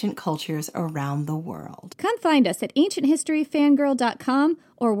from ancient cultures around the world. Come find us at ancienthistoryfangirl.com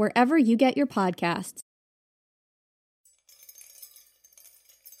or wherever you get your podcasts.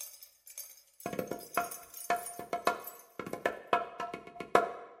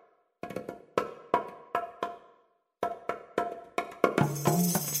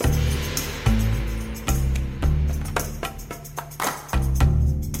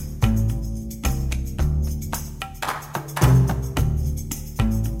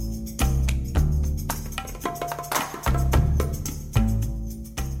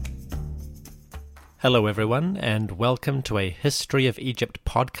 Hello everyone, and welcome to a History of Egypt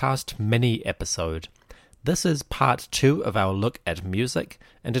podcast mini-episode. This is part 2 of our look at music,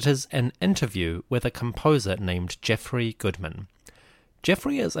 and it is an interview with a composer named Geoffrey Goodman.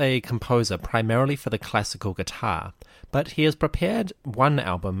 Geoffrey is a composer primarily for the classical guitar, but he has prepared one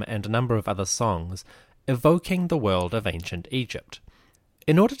album and a number of other songs evoking the world of ancient Egypt.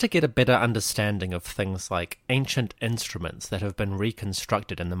 In order to get a better understanding of things like ancient instruments that have been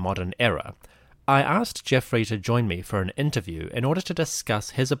reconstructed in the modern era, I asked Geoffrey to join me for an interview in order to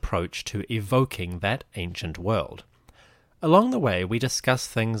discuss his approach to evoking that ancient world. Along the way, we discuss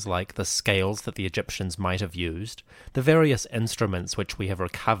things like the scales that the Egyptians might have used, the various instruments which we have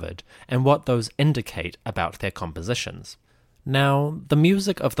recovered, and what those indicate about their compositions. Now, the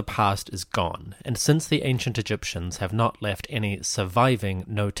music of the past is gone, and since the ancient Egyptians have not left any surviving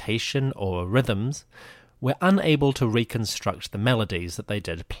notation or rhythms, we're unable to reconstruct the melodies that they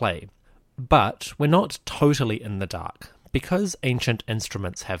did play. But we're not totally in the dark. Because ancient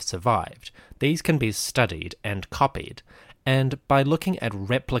instruments have survived, these can be studied and copied, and by looking at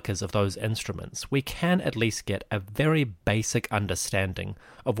replicas of those instruments, we can at least get a very basic understanding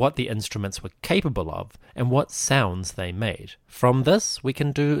of what the instruments were capable of and what sounds they made. From this, we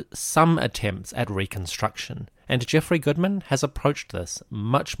can do some attempts at reconstruction, and Geoffrey Goodman has approached this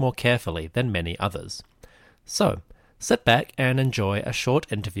much more carefully than many others. So, sit back and enjoy a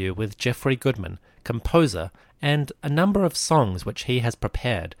short interview with Geoffrey Goodman, composer, and a number of songs which he has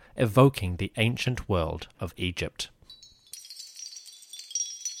prepared evoking the ancient world of Egypt.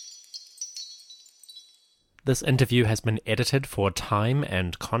 This interview has been edited for time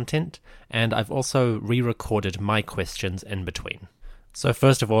and content, and I've also re-recorded my questions in between. So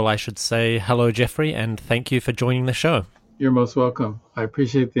first of all, I should say hello, Geoffrey, and thank you for joining the show. You're most welcome. I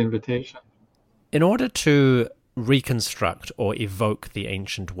appreciate the invitation. In order to reconstruct or evoke the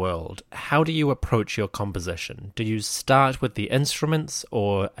ancient world, how do you approach your composition? Do you start with the instruments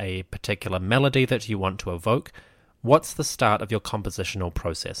or a particular melody that you want to evoke? What's the start of your compositional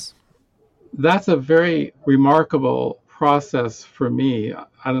process? That's a very remarkable process for me.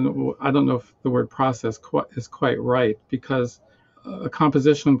 I don't know if the word process is quite right, because a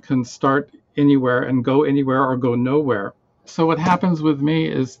composition can start anywhere and go anywhere or go nowhere. So what happens with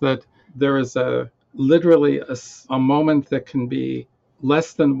me is that there is literally a moment that can be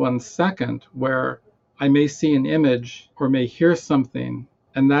less than 1 second where I may see an image or may hear something,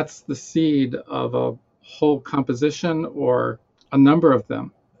 and that's the seed of a whole composition or a number of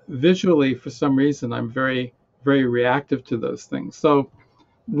them. Visually, for some reason, I'm very, very reactive to those things. So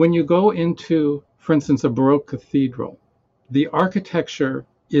when you go into, for instance, a Baroque cathedral, the architecture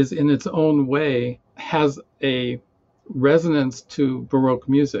is in its own way, has a resonance to Baroque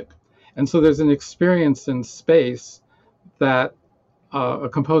music. And so there's an experience in space that a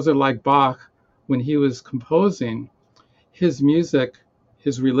composer like Bach, when he was composing, his music,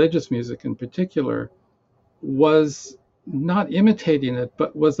 his religious music in particular, was not imitating it,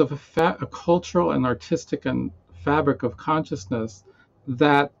 but was of a cultural and artistic and fabric of consciousness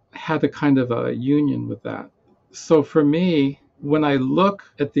that had a kind of a union with that. So for me, when I look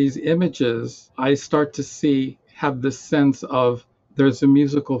at these images, I start to have this sense of there's a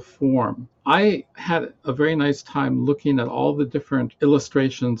musical form. I had a very nice time looking at all the different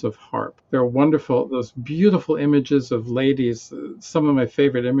illustrations of harp. They're wonderful, those beautiful images of ladies. Some of my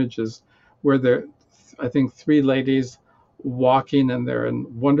favorite images where there, I think, 3 ladies walking, and they're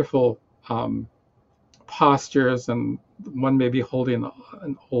in wonderful postures, and one may be holding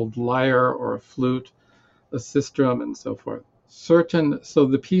an old lyre or a flute, a sistrum, and so forth. So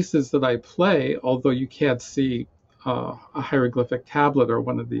the pieces that I play, although you can't see a hieroglyphic tablet or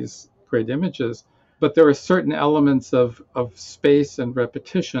one of these great images, but there are certain elements of space and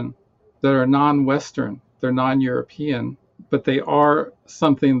repetition that are non-Western, they're non-European, but they are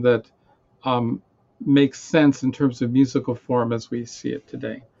something that makes sense in terms of musical form as we see it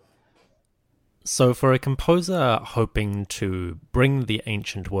today. So for a composer hoping to bring the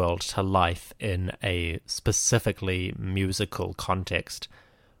ancient world to life in a specifically musical context,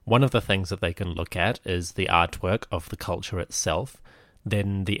 one of the things that they can look at is the artwork of the culture itself,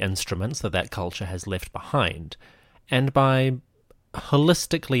 then the instruments that culture has left behind. And by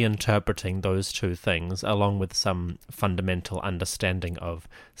holistically interpreting those two things, along with some fundamental understanding of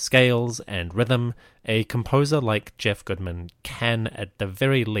scales and rhythm, a composer like Jeff Goodman can, at the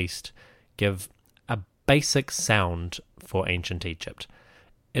very least, give a basic sound for ancient Egypt.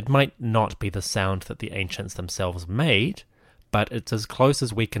 It might not be the sound that the ancients themselves made, but it's as close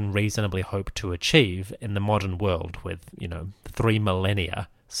as we can reasonably hope to achieve in the modern world with, 3 millennia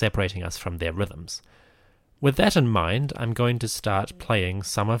separating us from their rhythms. With that in mind, I'm going to start playing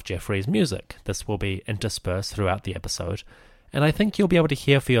some of Jeffrey's music. This will be interspersed throughout the episode, and I think you'll be able to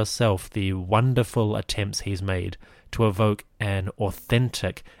hear for yourself the wonderful attempts he's made to evoke an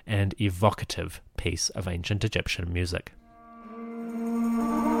authentic and evocative piece of ancient Egyptian music.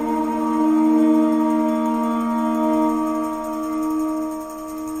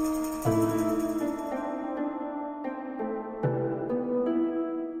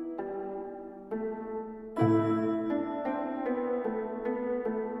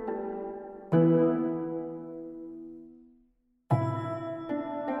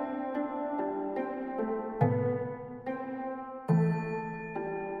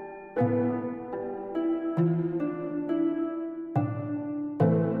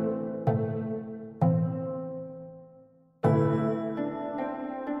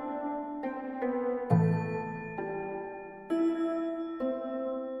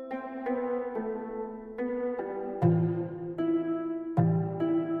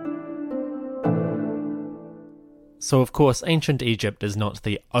 So, of course, ancient Egypt is not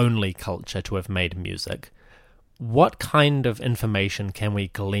the only culture to have made music. What kind of information can we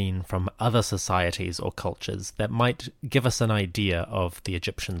glean from other societies or cultures that might give us an idea of the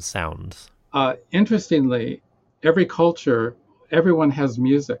Egyptian sounds? Interestingly, every culture, everyone has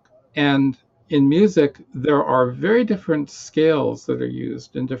music. And in music, there are very different scales that are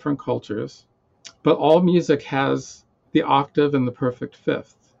used in different cultures, but all music has the octave and the perfect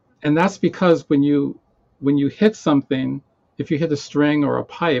fifth. And that's because when you hit something, if you hit a string or a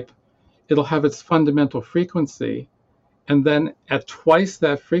pipe, it'll have its fundamental frequency. And then at twice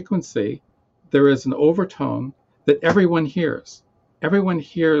that frequency, there is an overtone that everyone hears. Everyone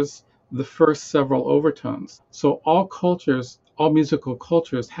hears the first several overtones. So all musical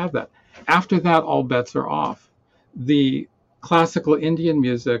cultures have that. After that, all bets are off. The classical Indian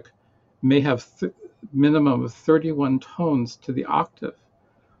music may have minimum of 31 tones to the octave.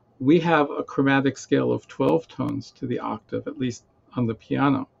 We have a chromatic scale of 12 tones to the octave, at least on the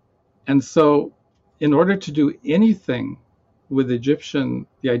piano. And so in order to do anything with the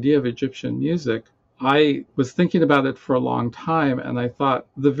idea of Egyptian music, I was thinking about it for a long time, and I thought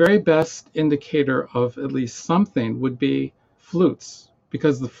the very best indicator of at least something would be flutes,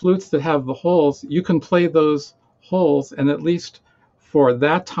 because the flutes that have the holes, you can play those holes, and at least for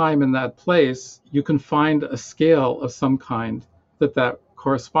that time in that place, you can find a scale of some kind that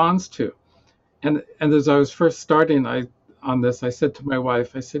corresponds to. And as I was first starting on this, I said to my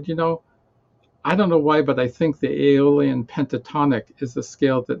wife, I said, I don't know why, but I think the Aeolian pentatonic is the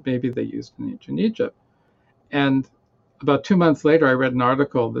scale that maybe they used in ancient Egypt. And about 2 months later, I read an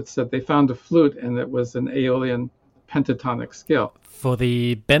article that said they found a flute and it was an Aeolian pentatonic scale. For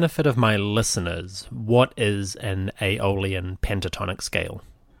the benefit of my listeners, what is an Aeolian pentatonic scale?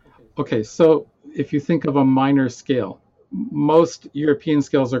 Okay, so if you think of a minor scale, most European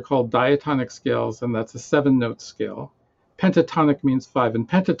scales are called diatonic scales, and that's a 7-note scale. Pentatonic means 5, and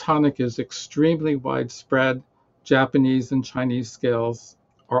pentatonic is extremely widespread. Japanese and Chinese scales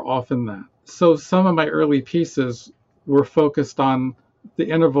are often that. So some of my early pieces were focused on the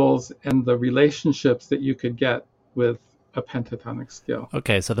intervals and the relationships that you could get with a pentatonic scale.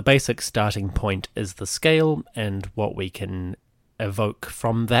 Okay, so the basic starting point is the scale and what we can evoke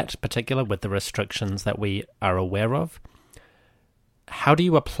from that particular with the restrictions that we are aware of. How do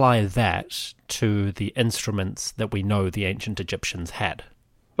you apply that to the instruments that we know the ancient Egyptians had?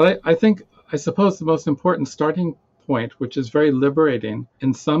 But I suppose the most important starting point, which is very liberating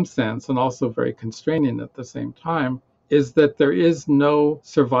in some sense and also very constraining at the same time, is that there is no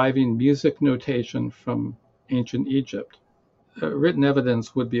surviving music notation from ancient Egypt. Written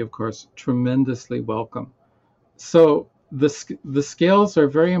evidence would be, of course, tremendously welcome. So the scales are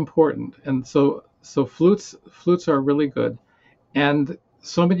very important, and so flutes are really good. And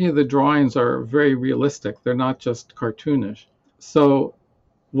so many of the drawings are very realistic. They're not just cartoonish. So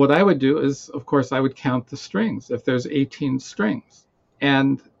what I would do is, of course, I would count the strings if there's 18 strings.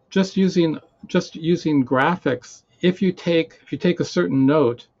 And just using graphics, if you take a certain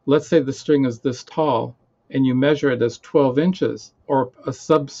note, let's say the string is this tall, and you measure it as 12 inches, or a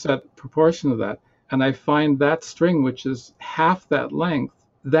subset proportion of that, and I find that string, which is half that length,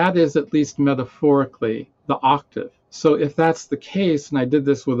 that is at least metaphorically the octave. So if that's the case, and I did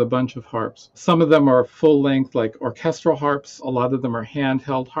this with a bunch of harps, some of them are full length, like orchestral harps, a lot of them are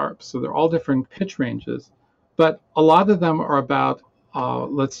handheld harps, so they're all different pitch ranges, but a lot of them are about,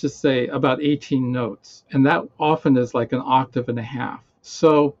 let's just say, about 18 notes, and that often is like an octave and a half.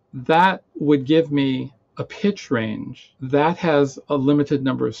 So that would give me a pitch range that has a limited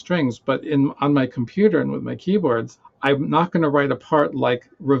number of strings, but on my computer and with my keyboards, I'm not going to write a part like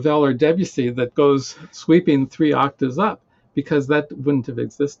Ravel or Debussy that goes sweeping 3 octaves up, because that wouldn't have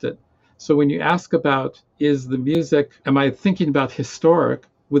existed. So when you ask about, is the music, am I thinking about historic,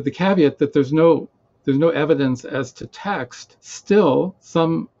 with the caveat that there's no evidence as to text, still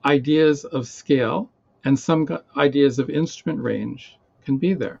some ideas of scale and some ideas of instrument range can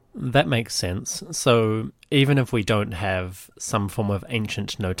be there. That makes sense. So even if we don't have some form of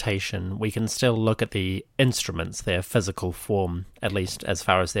ancient notation, we can still look at the instruments, their physical form, at least as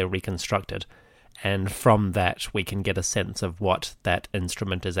far as they're reconstructed. And from that, we can get a sense of what that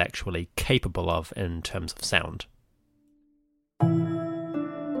instrument is actually capable of in terms of sound.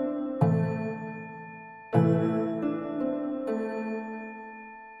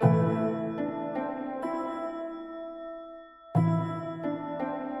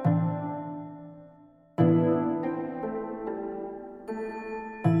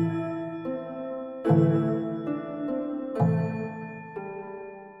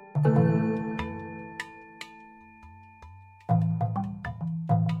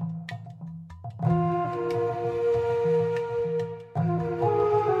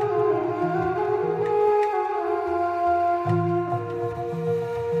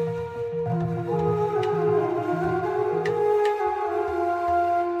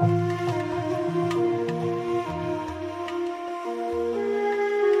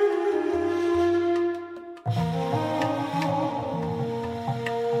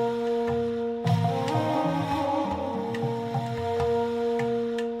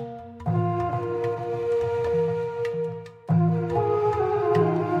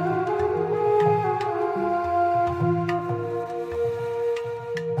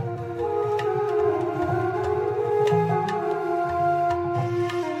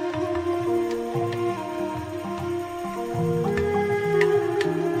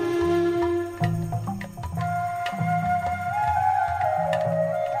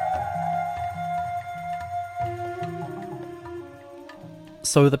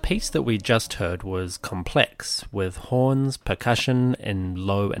 So the piece that we just heard was complex, with horns, percussion in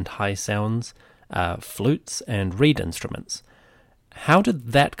low and high sounds, flutes, and reed instruments. How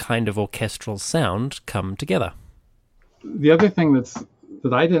did that kind of orchestral sound come together? The other thing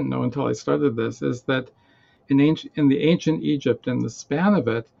that I didn't know until I started this is that in the ancient Egypt, in the span of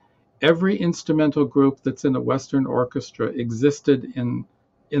it, every instrumental group that's in a Western orchestra existed in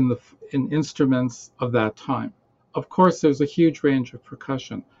instruments of that time. Of course, there's a huge range of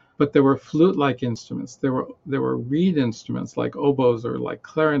percussion, but there were flute-like instruments. There were reed instruments like oboes or like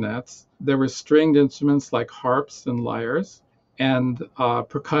clarinets. There were stringed instruments like harps and lyres, and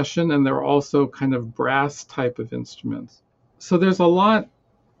percussion, and there were also kind of brass type of instruments. So there's a lot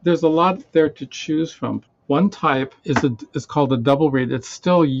there to choose from. One type is called a double reed. It's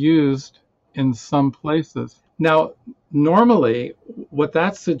still used in some places. Now, normally, what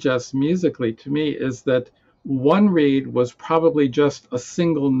that suggests musically to me is that one reed was probably just a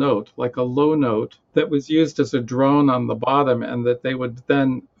single note, like a low note, that was used as a drone on the bottom, and that they would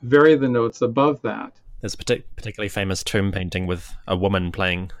then vary the notes above that. There's a particularly famous tomb painting with a woman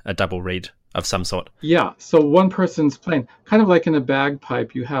playing a double reed of some sort. Yeah, so one person's playing, kind of like in a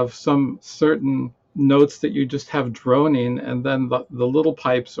bagpipe, you have some certain notes that you just have droning, and then the little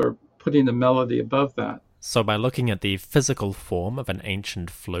pipes are putting a melody above that. So by looking at the physical form of an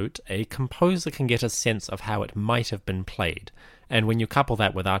ancient flute, a composer can get a sense of how it might have been played. And when you couple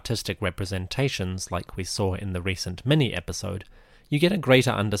that with artistic representations, like we saw in the recent mini-episode, you get a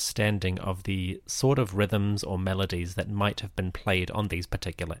greater understanding of the sort of rhythms or melodies that might have been played on these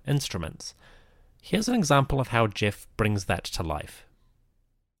particular instruments. Here's an example of how Jeff brings that to life.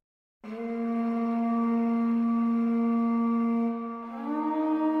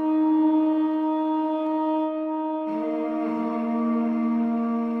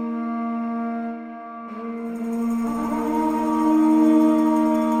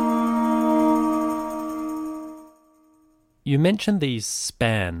 You mentioned the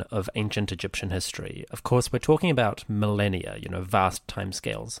span of ancient Egyptian history. Of course, we're talking about millennia, vast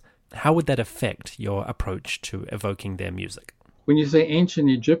timescales. How would that affect your approach to evoking their music? When you say ancient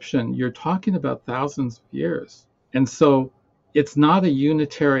Egyptian, you're talking about thousands of years. And so it's not a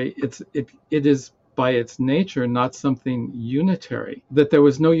unitary, it is by its nature not something unitary, that there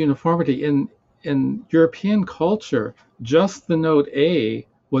was no uniformity. In European culture, just the note A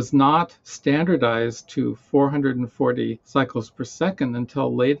was not standardized to 440 cycles per second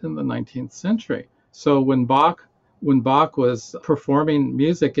until late in the 19th century. So when Bach was performing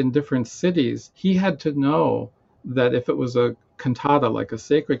music in different cities, he had to know that if it was a cantata, like a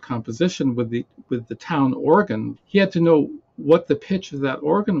sacred composition with the town organ, he had to know what the pitch of that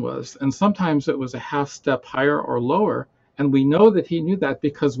organ was. And sometimes it was a half step higher or lower. And we know that he knew that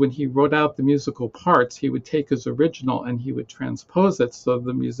because when he wrote out the musical parts, he would take his original and he would transpose it so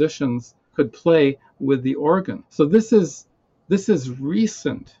the musicians could play with the organ. So this is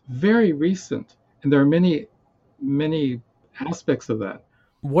recent, very recent. And there are many, many aspects of that.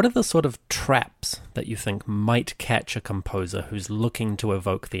 What are the sort of traps that you think might catch a composer who's looking to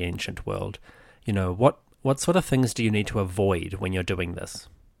evoke the ancient world? What sort of things do you need to avoid when you're doing this?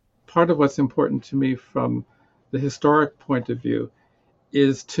 Part of what's important to me from the historic point of view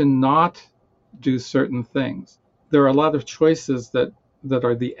is to not do certain things. There are a lot of choices that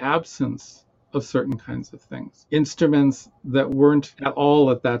are the absence of certain kinds of things. Instruments that weren't at all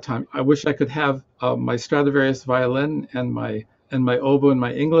at that time. I wish I could have my Stradivarius violin and my oboe and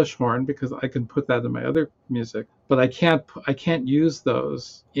my English horn, because I can put that in my other music, but I can't use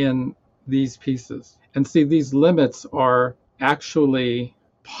those in these pieces. And see, these limits are actually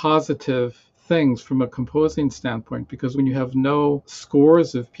positive things from a composing standpoint, because when you have no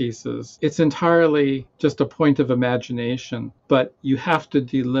scores of pieces, it's entirely just a point of imagination, but you have to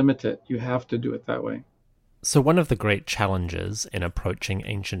delimit it. You have to do it that way. So one of the great challenges in approaching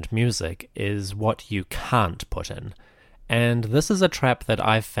ancient music is what you can't put in. And this is a trap that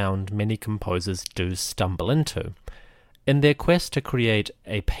I've found many composers do stumble into. In their quest to create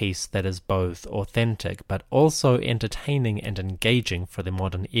a piece that is both authentic but also entertaining and engaging for the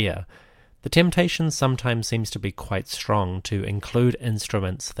modern ear, the temptation sometimes seems to be quite strong to include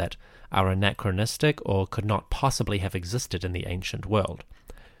instruments that are anachronistic or could not possibly have existed in the ancient world.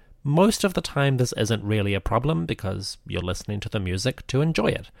 Most of the time this isn't really a problem because you're listening to the music to enjoy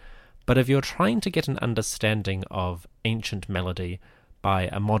it. But if you're trying to get an understanding of ancient melody by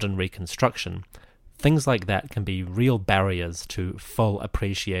a modern reconstruction, things like that can be real barriers to full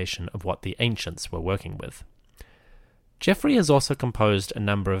appreciation of what the ancients were working with. Geoffrey has also composed a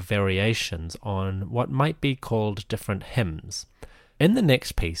number of variations on what might be called different hymns. In the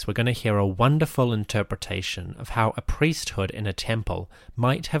next piece, we're going to hear a wonderful interpretation of how a priesthood in a temple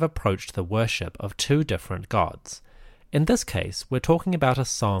might have approached the worship of two different gods. In this case, we're talking about a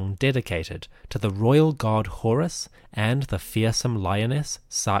song dedicated to the royal god Horus and the fearsome lioness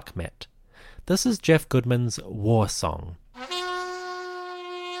Sekhmet. This is Jeff Goodman's War Song.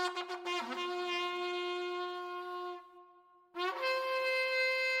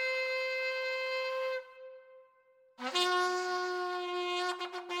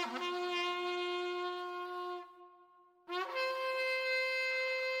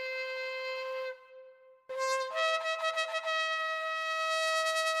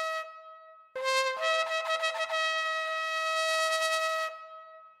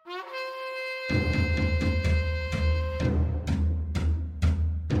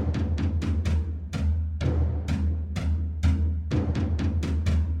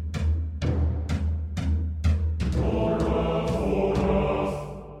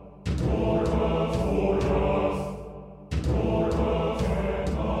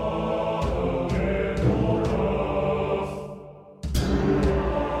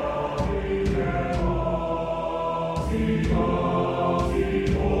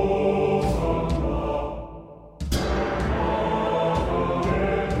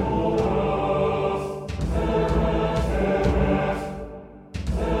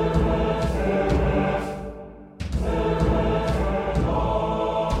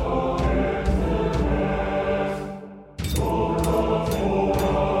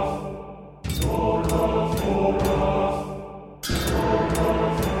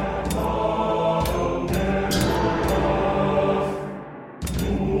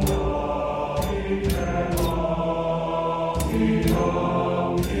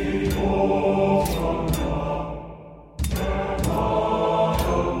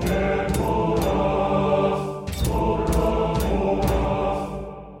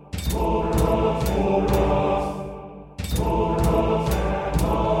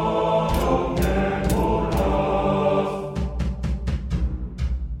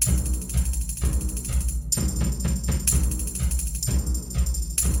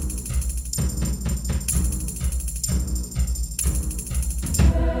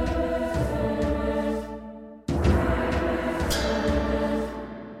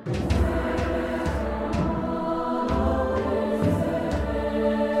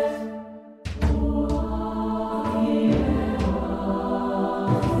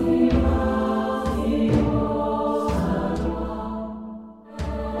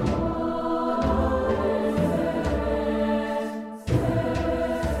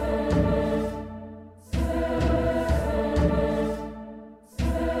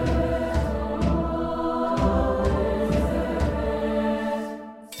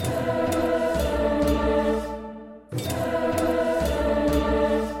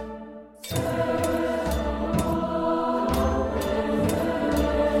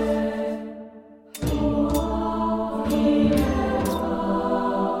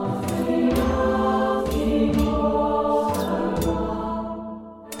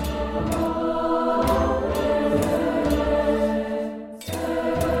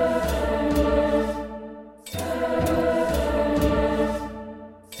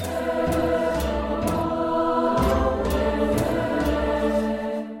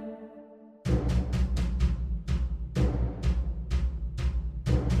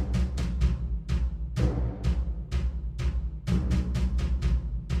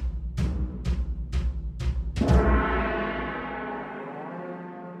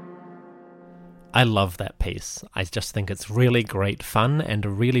 I love that piece. I just think it's really great fun and a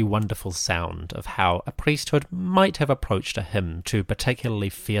really wonderful sound of how a priesthood might have approached a hymn to particularly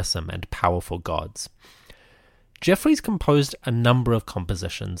fearsome and powerful gods. Geoffrey's composed a number of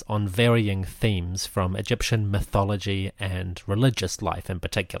compositions on varying themes from Egyptian mythology and religious life in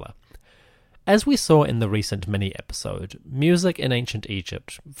particular. As we saw in the recent mini-episode, music in ancient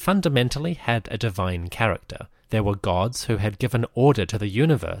Egypt fundamentally had a divine character. There were gods who had given order to the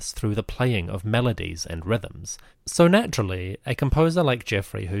universe through the playing of melodies and rhythms. So naturally, a composer like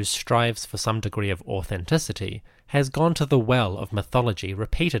Geoffrey, who strives for some degree of authenticity, has gone to the well of mythology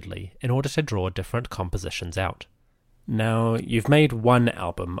repeatedly in order to draw different compositions out. Now, you've made one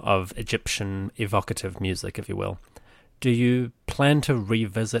album of Egyptian evocative music, if you will. Do you plan to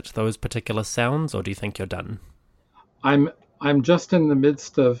revisit those particular sounds, or do you think you're done? I'm just in the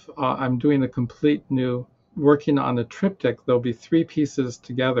midst of, I'm doing a complete new, working on a triptych. There'll be 3 pieces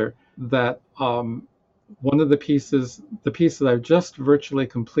together that one of the piece that I've just virtually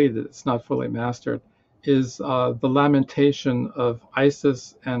completed, it's not fully mastered, is the lamentation of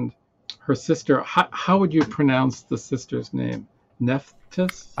Isis and her sister. How would you pronounce the sister's name?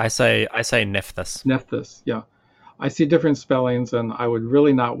 Nephthys? I say Nephthys. Nephthys, yeah. I see different spellings, and I would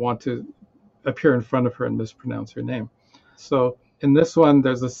really not want to appear in front of her and mispronounce her name. So in this one,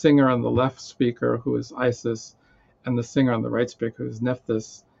 there's a singer on the left speaker who is Isis, and the singer on the right speaker who is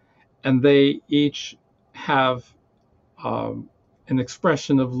Nephthys, and they each have an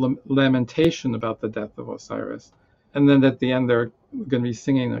expression of lamentation about the death of Osiris. And then at the end, they're going to be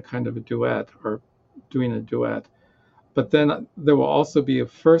singing a kind of a duet, or doing a duet. But then there will also be a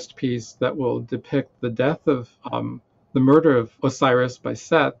first piece that will depict the death of the murder of Osiris by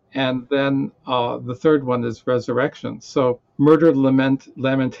Set, and then the third one is resurrection. So murder,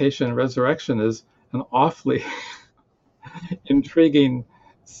 lamentation, and resurrection is an awfully intriguing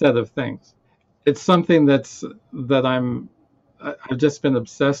set of things. It's something that I've just been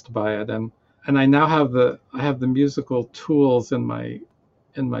obsessed by it, and I now have the musical tools in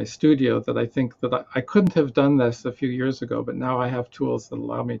my studio that I think that I couldn't have done this a few years ago, but now I have tools that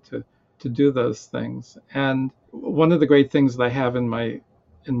allow me to do those things. And one of the great things that I have in my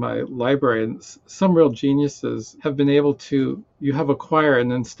library, and some real geniuses have been able to, you have a choir,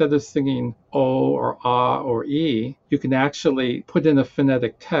 and instead of singing O or Ah or E, you can actually put in a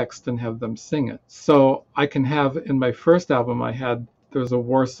phonetic text and have them sing it. So I can have, in my first album, there was a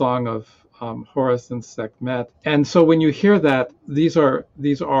war song of Horus and Sekhmet. And so when you hear that, these are,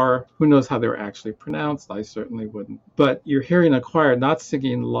 who knows how they're actually pronounced? I certainly wouldn't. But you're hearing a choir not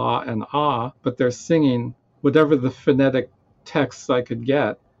singing La and Ah, but they're singing whatever the phonetic texts I could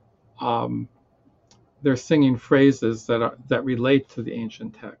get. They're singing phrases that relate to the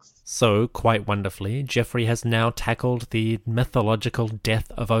ancient texts. So, quite wonderfully, Geoffrey has now tackled the mythological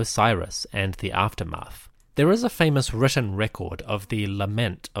death of Osiris and the aftermath. There is a famous written record of the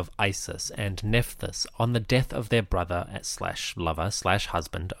lament of Isis and Nephthys on the death of their brother / lover /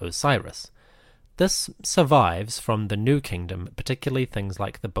 husband Osiris. This survives from the New Kingdom, particularly things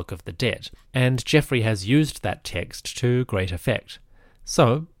like the Book of the Dead, and Geoffrey has used that text to great effect.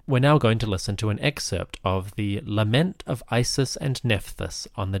 So, we're now going to listen to an excerpt of the Lament of Isis and Nephthys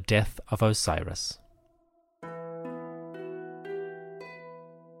on the death of Osiris.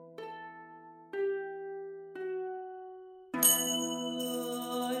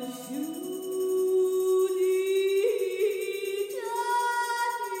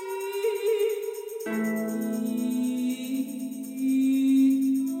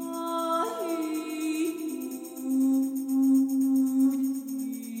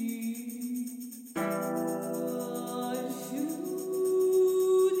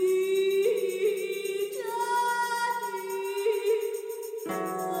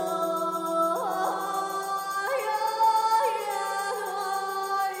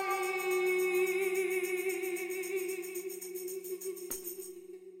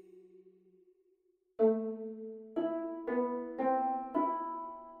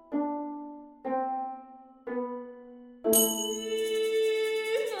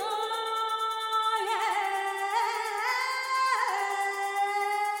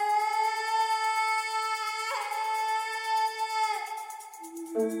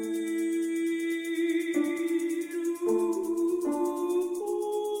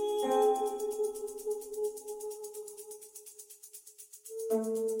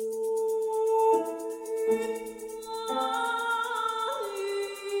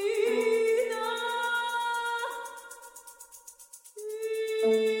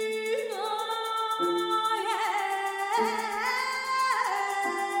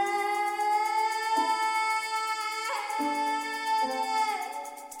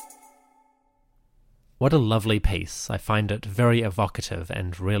 What a lovely piece. I find it very evocative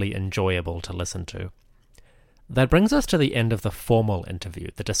and really enjoyable to listen to. That brings us to the end of the formal interview,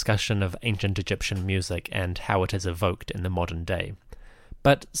 the discussion of ancient Egyptian music and how it is evoked in the modern day.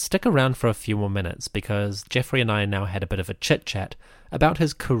 But stick around for a few more minutes, because Jeffrey and I now had a bit of a chit-chat about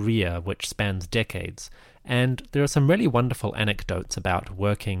his career, which spans decades, and there are some really wonderful anecdotes about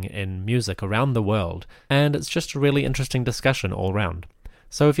working in music around the world, and it's just a really interesting discussion all round.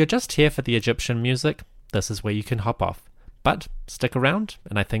 So if you're just here for the Egyptian music, this is where you can hop off. But stick around,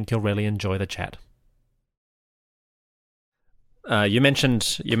 and I think you'll really enjoy the chat. You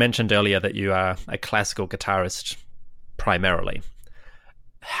mentioned earlier that you are a classical guitarist primarily.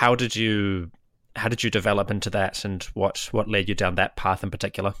 How did you develop into that, and what led you down that path in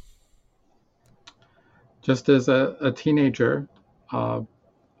particular? Just as a teenager, my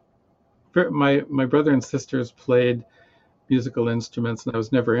brother and sisters played musical instruments, and I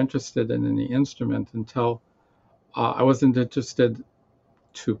was never interested in any instrument until I wasn't interested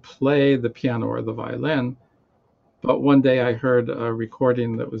to play the piano or the violin. But one day I heard a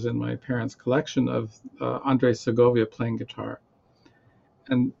recording that was in my parents' collection of Andres Segovia playing guitar.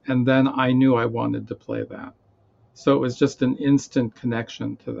 And then I knew I wanted to play that. So it was just an instant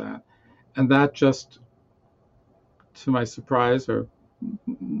connection to that. And that just, to my surprise, or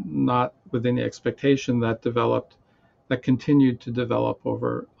not with any expectation, that continued to develop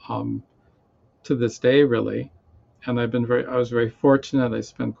over to this day, really. And I was very fortunate. I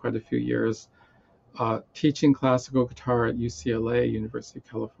spent quite a few years teaching classical guitar at UCLA, University of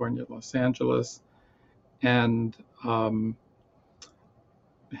California, Los Angeles, and have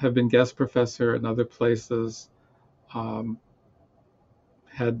been guest professor in other places, had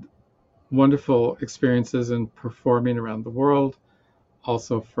wonderful experiences in performing around the world,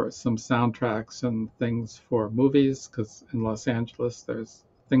 also for some soundtracks and things for movies, because in Los Angeles there's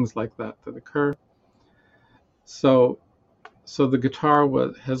things like that occur. So the guitar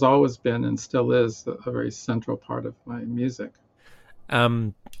has always been and still is a very central part of my music.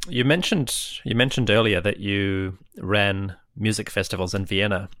 You mentioned earlier that you ran music festivals in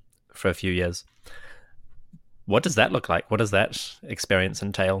Vienna for a few years. What does that look like? What does that experience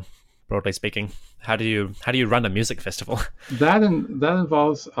entail, broadly speaking? How do you run a music festival? That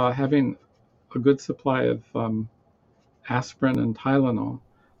involves having a good supply of aspirin and Tylenol.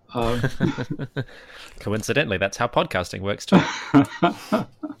 Coincidentally, that's how podcasting works too.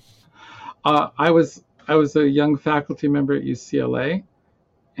 I was a young faculty member at UCLA,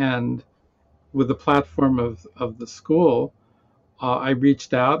 and with the platform of the school, I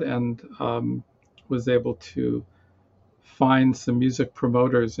reached out and was able to find some music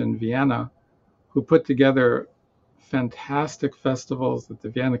promoters in Vienna who put together fantastic festivals at the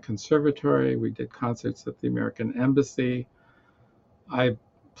Vienna Conservatory. We did concerts at the American Embassy. I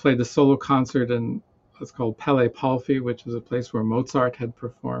played a solo concert in what's called Palais Palfi, which is a place where Mozart had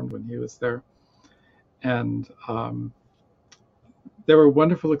performed when he was there. And there were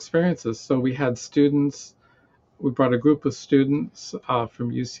wonderful experiences. So we had students, we brought a group of students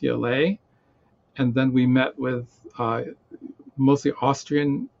from UCLA, and then we met with mostly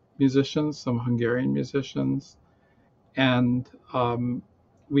Austrian musicians, some Hungarian musicians, and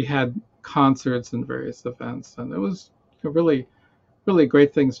we had concerts and various events. And it was really really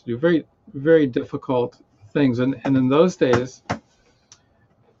great things to do, very, very difficult things. And in those days,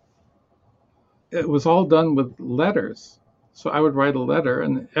 it was all done with letters. So I would write a letter,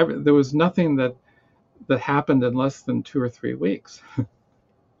 and there was nothing that happened in less than 2 or 3 weeks.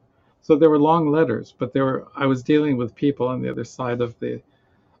 So there were long letters, but I was dealing with people on the other side of the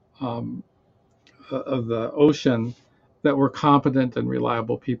ocean that were competent and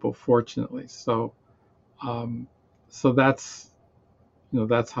reliable people, fortunately. So that's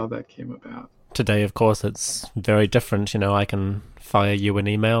how that came about. Today, of course, it's very different. I can fire you an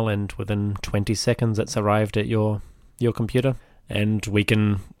email, and within 20 seconds it's arrived at your computer, and we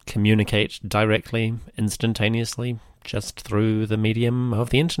can communicate directly, instantaneously, just through the medium of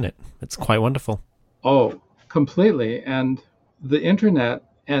the internet. It's quite wonderful. Oh, completely. And the internet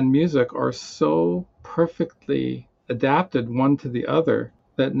and music are so perfectly adapted one to the other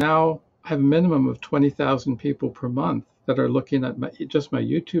that now I have a minimum of 20,000 people per month that are looking at just my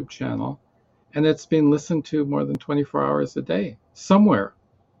YouTube channel, and it's being listened to more than 24 hours a day, somewhere,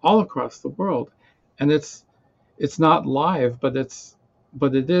 all across the world. And it's not live, but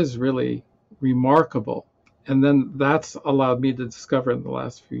it is really remarkable. And then that's allowed me to discover in the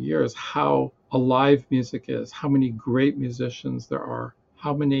last few years how alive music is, how many great musicians there are,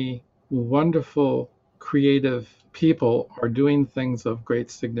 how many wonderful creative people are doing things of great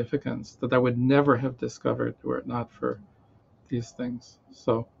significance that I would never have discovered were it not for these things.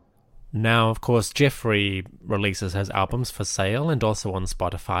 So Now, of course, Jeffrey releases his albums for sale and also on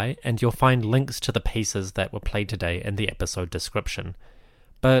Spotify, and you'll find links to the pieces that were played today in the episode description.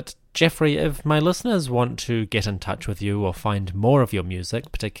 But, Jeffrey, if my listeners want to get in touch with you or find more of your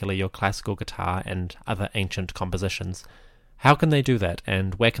music, particularly your classical guitar and other ancient compositions, how can they do that,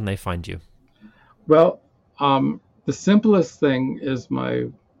 and where can they find you? Well, the simplest thing is my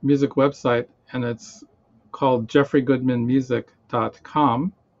music website, and it's called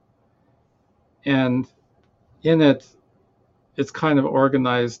jeffreygoodmanmusic.com. And in it, it's kind of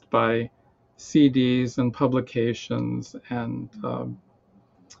organized by CDs and publications and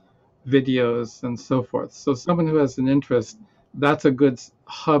videos and so forth. So someone who has an interest, that's a good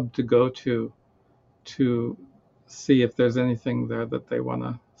hub to go to see if there's anything there that they want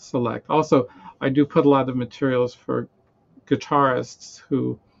to select. Also, I do put a lot of materials for guitarists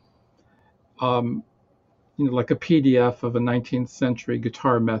who, like a PDF of a 19th century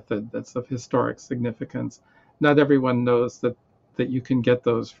guitar method that's of historic significance. Not everyone knows that you can get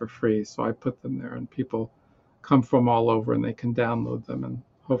those for free, so I put them there, and people come from all over and they can download them and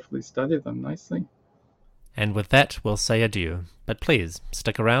hopefully study them nicely. And with that, we'll say adieu. But please,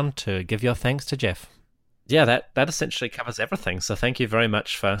 stick around to give your thanks to Jeff. Yeah, that essentially covers everything. So thank you very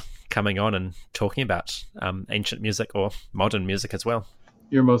much for coming on and talking about ancient music or modern music as well.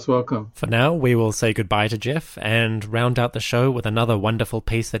 You're most welcome. For now, we will say goodbye to Jeff and round out the show with another wonderful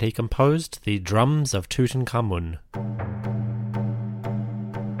piece that he composed, The Drums of Tutankhamun.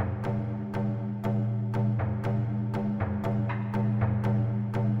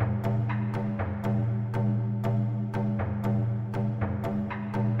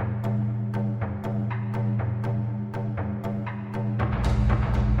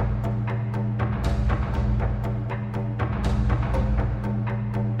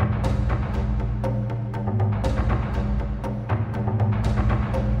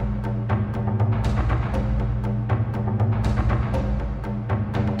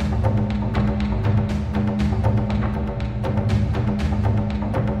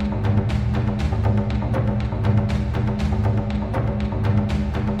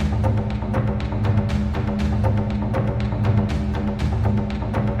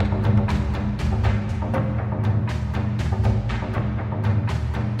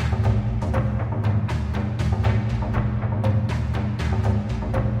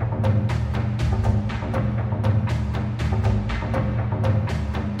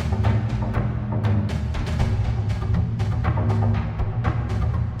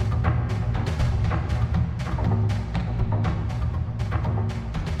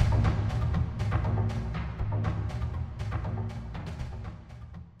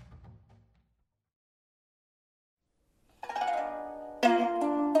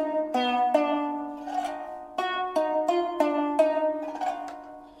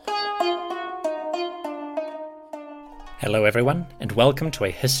 Hello everyone, and welcome to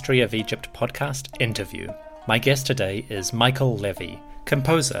a History of Egypt podcast interview. My guest today is Michael Levy,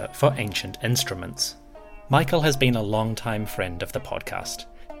 composer for Ancient Instruments. Michael has been a long-time friend of the podcast.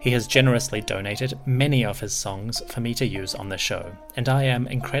 He has generously donated many of his songs for me to use on the show, and I am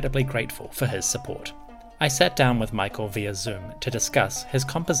incredibly grateful for his support. I sat down with Michael via Zoom to discuss his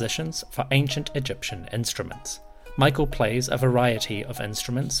compositions for ancient Egyptian instruments. Michael plays a variety of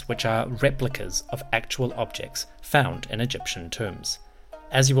instruments which are replicas of actual objects found in Egyptian tombs.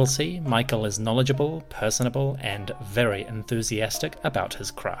 As you will see, Michael is knowledgeable, personable, and very enthusiastic about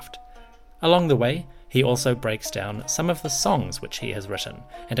his craft. Along the way, he also breaks down some of the songs which he has written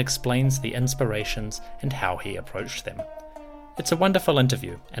and explains the inspirations and how he approached them. It's a wonderful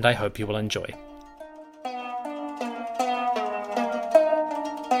interview, and I hope you will enjoy.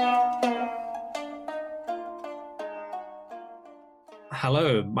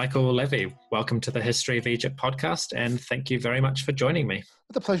 Hello, Michael Levy. Welcome to the History of Egypt podcast, and thank you very much for joining me.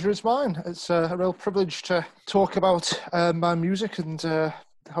 The pleasure is mine. It's a real privilege to talk about my music and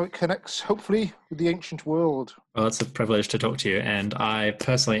how it connects, hopefully, with the ancient world. Well, it's a privilege to talk to you, and I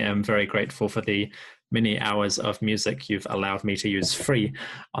personally am very grateful for the many hours of music you've allowed me to use free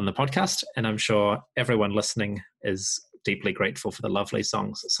on the podcast, and I'm sure everyone listening is deeply grateful for the lovely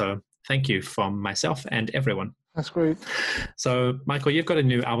songs. So thank you from myself and everyone. That's great. So, Michael, you've got a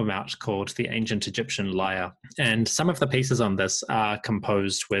new album out called The Ancient Egyptian Lyre, and some of the pieces on this are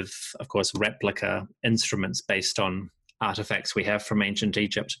composed with, of course, replica instruments based on artifacts we have from ancient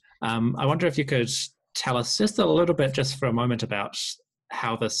Egypt. I wonder if you could tell us just a little bit, just for a moment, about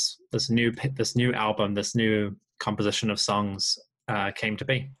how this new album, this new composition of songs came to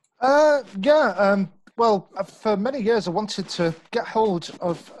be. Well, for many years I wanted to get hold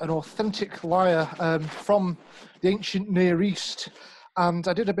of an authentic lyre from the ancient Near East. And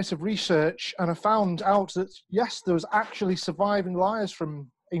I did a bit of research, and I found out that, yes, there was actually surviving lyres from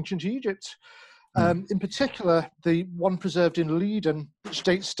ancient Egypt. In particular, the one preserved in Leiden, which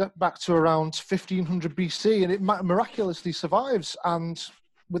dates back to around 1500 BC, and it miraculously survives. And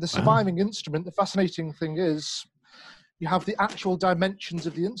with a surviving instrument, the fascinating thing is you have the actual dimensions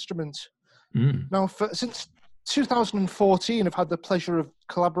of the instrument. Now, since 2014, I've had the pleasure of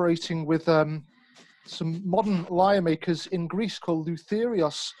collaborating with some modern lyre makers in Greece called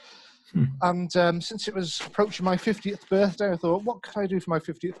Lutherios. And since it was approaching my 50th birthday, I thought, what can I do for my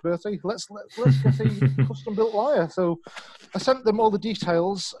 50th birthday? Let's get a custom-built lyre. So I sent them all the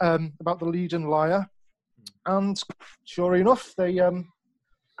details about the Leiden lyre, and sure enough, they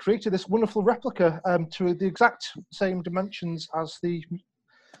created this wonderful replica to the exact same dimensions as the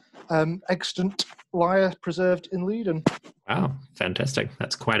extant lyre preserved in Leiden. Wow, fantastic.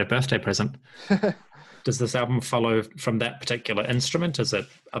 That's quite a birthday present. Does this album follow from that particular instrument?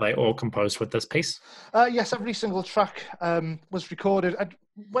 Are they all composed with this piece? Yes, every single track was recorded.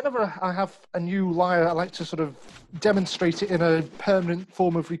 Whenever I have a new lyre, I like to sort of demonstrate it in a permanent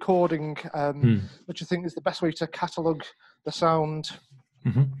form of recording, which I think is the best way to catalogue the sound.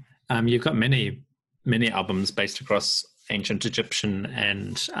 You've got many albums based across ancient Egyptian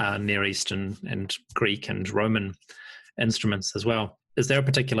and Near Eastern and Greek and Roman instruments as well. Is there a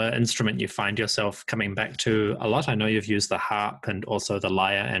particular instrument you find yourself coming back to a lot? I know you've used the harp and also the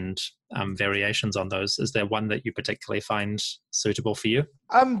lyre and variations on those. Is there one that you particularly find suitable for you?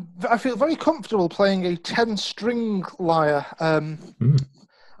 I feel very comfortable playing a 10-string lyre. And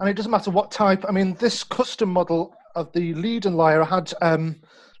it doesn't matter what type. I mean, this custom model of the Leiden lyre had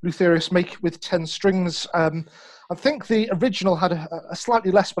Lutherius make with 10 strings. I think the original had a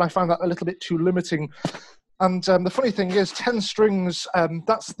slightly less, but I found that a little bit too limiting. And the funny thing is, 10 strings,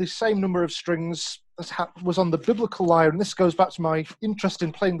 that's the same number of strings that was on the biblical lyre. And this goes back to my interest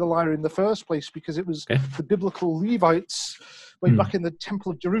in playing the lyre in the first place, because it was the biblical Levites, way back in the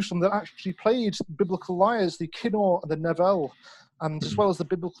Temple of Jerusalem, that actually played biblical lyres, the kinnor and the nevel. And as well as the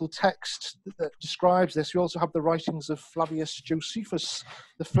biblical text that describes this, you also have the writings of Flavius Josephus,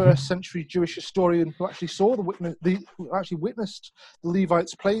 the first century Jewish historian who actually who actually witnessed the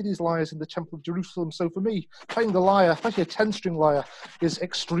Levites play these lyres in the Temple of Jerusalem. So for me, playing the lyre, especially a 10-string lyre, is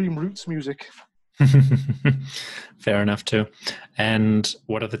extreme roots music. Fair enough too. And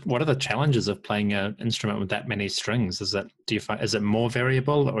what are the challenges of playing an instrument with that many strings? Is it more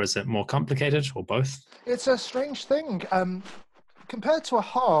variable, or is it more complicated, or both? It's a strange thing. Compared to a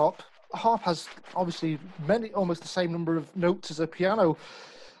harp has obviously almost the same number of notes as a piano,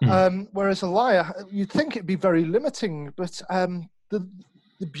 whereas a lyre, you'd think it'd be very limiting, but the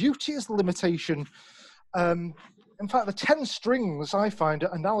beauty is the limitation. In fact, the 10 strings I find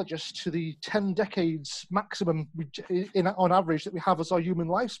are analogous to the 10 decades maximum on average that we have as our human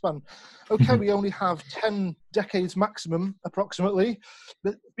lifespan. Okay, we only have 10 decades maximum, approximately,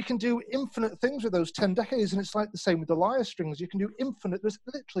 but we can do infinite things with those 10 decades, and it's like the same with the lyre strings. You can do there's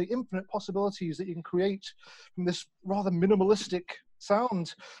literally infinite possibilities that you can create from this rather minimalistic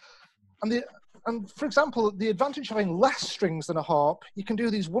sound. And for example, the advantage of having less strings than a harp, you can do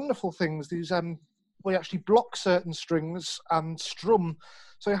these wonderful things, where you actually block certain strings and strum.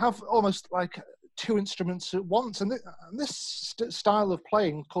 So you have almost like two instruments at once. And this style of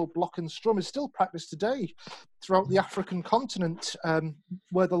playing, called block and strum, is still practiced today throughout the African continent,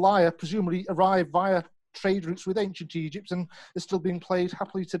 where the lyre presumably arrived via trade routes with ancient Egypt and is still being played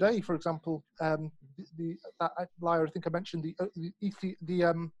happily today. For example, that lyre, I think I mentioned,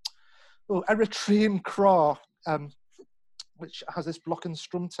 the Eritrean kra, which has this block and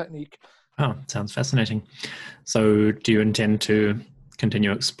strum technique. Oh, sounds fascinating. So do you intend to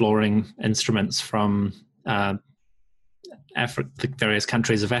continue exploring instruments from the various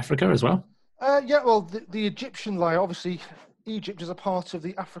countries of Africa as well? Yeah, well, the Egyptian lyre, obviously, Egypt is a part of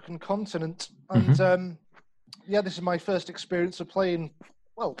the African continent. And this is my first experience of playing,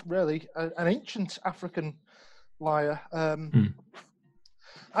 well, really, an ancient African lyre.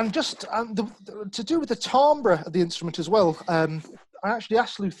 And just to do with the timbre of the instrument as well, I actually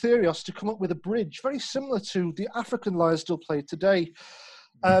asked Lutherios to come up with a bridge very similar to the African lyres still played today.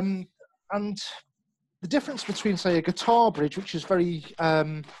 And the difference between, say, a guitar bridge, which is very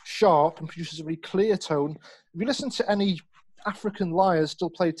sharp and produces a very clear tone, if you listen to any African lyres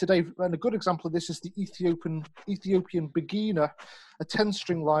still played today, and a good example of this is the Ethiopian Begina, a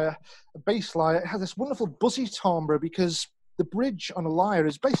 10-string lyre, a bass lyre. It has this wonderful buzzy timbre because the bridge on a lyre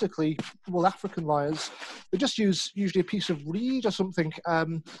is basically, well, African lyres, they just use usually a piece of reed or something.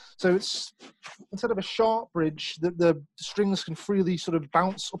 So it's, instead of a sharp bridge, the strings can freely sort of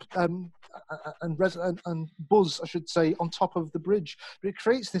bounce up and buzz, I should say, on top of the bridge. But it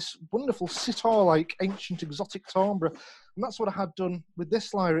creates this wonderful sitar-like ancient exotic timbre, and that's what I had done with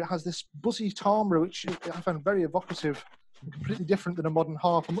this lyre. It has this buzzy timbre, which I found very evocative, completely different than a modern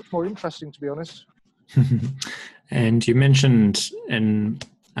harp, and much more interesting, to be honest. And you mentioned in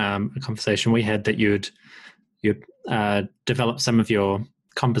a conversation we had that you'd developed some of your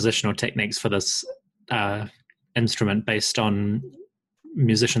compositional techniques for this instrument based on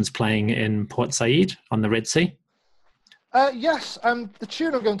musicians playing in Port Said on the Red Sea. Yes, the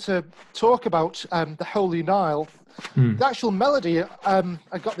tune I'm going to talk about, the Holy Nile, the actual melody, I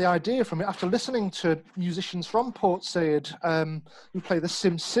got the idea from it after listening to musicians from Port Said who play the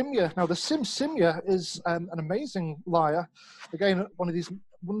Simsimya. Now, the Simsimya is an amazing lyre, again, one of these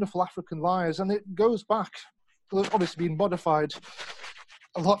wonderful African lyres, and it goes back, well, it's obviously been modified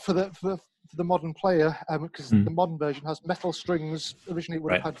a lot for the modern player, because the modern version has metal strings. Originally it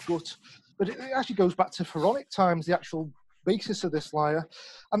would have had gut, but it actually goes back to Pharaonic times, the actual basis of this lyre.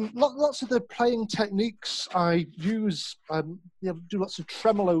 And lots of the playing techniques I use, do lots of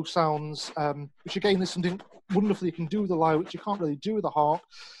tremolo sounds, which again is something wonderful you can do with the lyre, which you can't really do with the harp.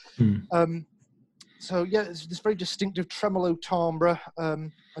 So yeah, it's this very distinctive tremolo timbre I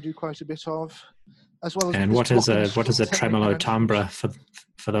do quite a bit of. As well as, and what is a tremolo timbre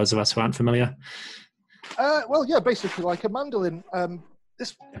for those of us who aren't familiar? Well, yeah, basically like a mandolin.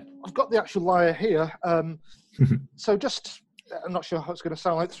 I've got the actual lyre here. So just, I'm not sure how it's going to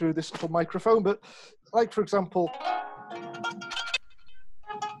sound like through this little microphone, but like, for example, a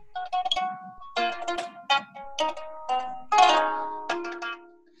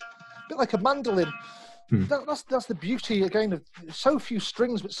bit like a mandolin. That's the beauty, again, of so few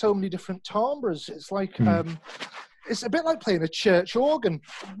strings but so many different timbres. It's like it's a bit like playing a church organ.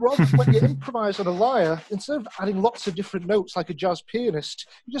 Rather than when you improvise on a lyre, instead of adding lots of different notes like a jazz pianist,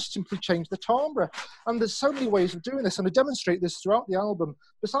 you just simply change the timbre. And there's so many ways of doing this, and I demonstrate this throughout the album.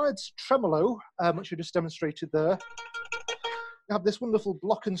 Besides tremolo, which I just demonstrated there, you have this wonderful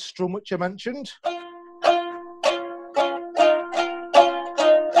block and strum, which I mentioned.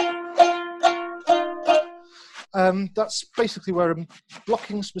 That's basically where I'm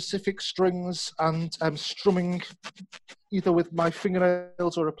blocking specific strings and strumming either with my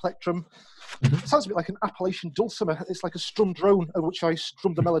fingernails or a plectrum. It sounds a bit like an Appalachian dulcimer. It's like a strum drone at which I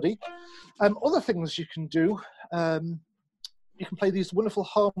strum the melody. Other things you can do, you can play these wonderful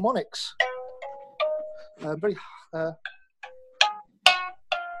harmonics.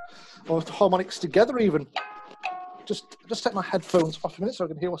 Or harmonics together even. Just take my headphones off a minute so I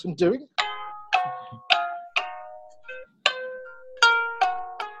can hear what I'm doing.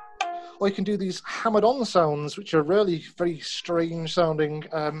 Or you can do these hammered-on sounds, which are really very strange sounding,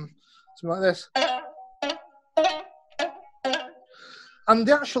 something like this. And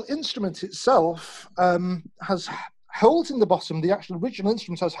the actual instrument itself has holes in the bottom. The actual original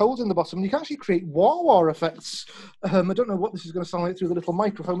instrument has holes in the bottom. And you can actually create wah-wah effects. I don't know what this is going to sound like through the little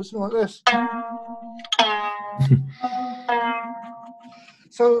microphone, but something like this.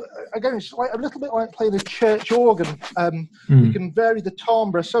 So again, it's like a little bit like playing a church organ. You can vary the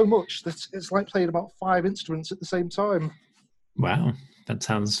timbre so much that it's like playing about 5 instruments at the same time. Wow, that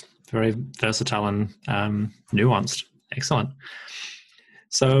sounds very versatile and nuanced. Excellent.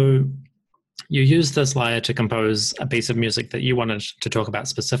 So you used this lyre to compose a piece of music that you wanted to talk about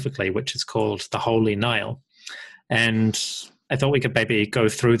specifically, which is called The Holy Nile. And I thought we could maybe go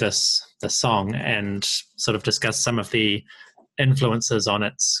through this song and sort of discuss some of the influences on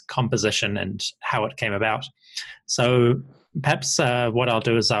its composition and how it came about. So perhaps what I'll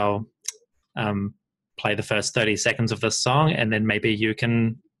do is I'll play the first 30 seconds of this song, and then maybe you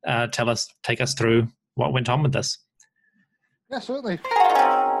can take us through what went on with this. Yeah, certainly.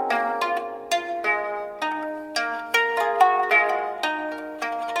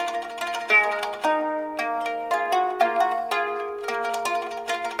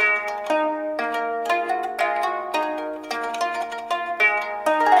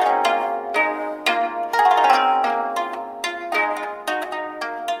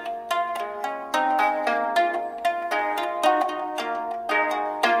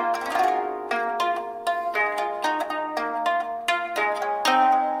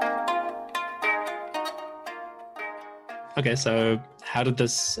 Okay, so how did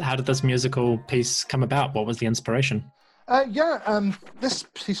this musical piece come about? What was the inspiration? This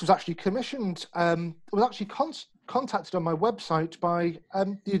piece was actually commissioned. I was actually contacted on my website by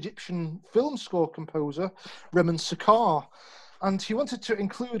the Egyptian film score composer, Remen Sakar. and he wanted to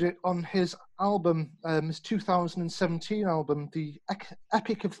include it on his album, his 2017 album, The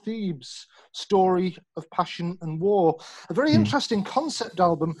Epic of Thebes, Story of Passion and War. A very interesting concept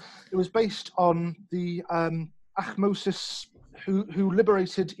album. It was based on the Ahmosis who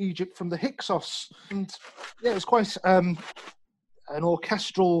liberated Egypt from the Hyksos. And yeah, it was quite an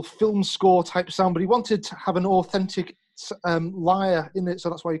orchestral film score type sound, but he wanted to have an authentic lyre in it, so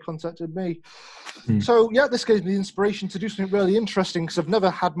that's why he contacted me. So yeah, this gave me the inspiration to do something really interesting, because I've never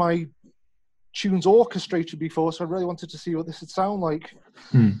had my tunes orchestrated before, so I really wanted to see what this would sound like.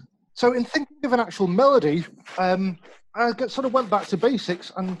 So in thinking of an actual melody, I sort of went back to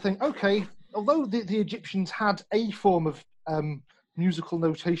basics and think, okay, although the Egyptians had a form of musical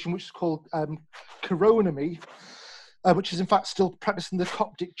notation, which is called chironomy, which is in fact still practiced in the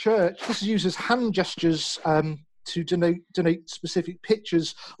Coptic Church. This uses hand gestures to denote specific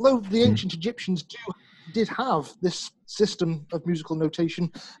pitches. Although the ancient Egyptians did have this system of musical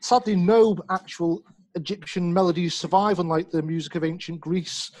notation, sadly no actual Egyptian melodies survive, unlike the music of ancient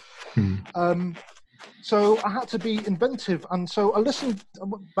Greece. So I had to be inventive, and so I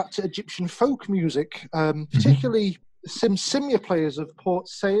went back to Egyptian folk music, particularly Simsimia players of Port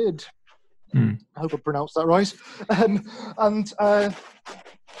Said. I hope I pronounced that right.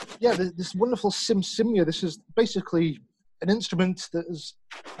 This wonderful Simsimia. This is basically an instrument that has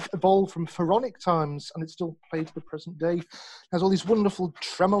evolved from pharaonic times, and it's still played to the present day. It has all these wonderful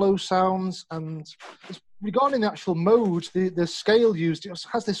tremolo sounds, and regarding the actual mode, the scale used, it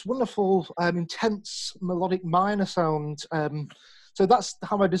has this wonderful, intense melodic minor sound. So that's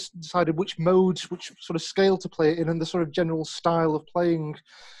how I decided which mode, which sort of scale to play it in, and the sort of general style of playing.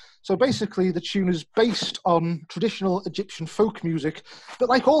 So basically, the tune is based on traditional Egyptian folk music, but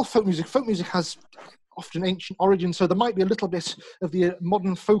like all folk music has often ancient origins, so there might be a little bit of the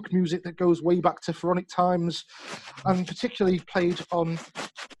modern folk music that goes way back to pharaonic times, and particularly played on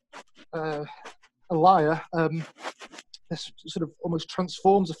a lyre. This sort of almost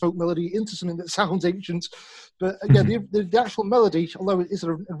transforms a folk melody into something that sounds ancient. But yeah, the actual melody, although it is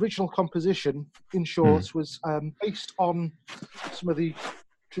an original composition, in short, was based on some of the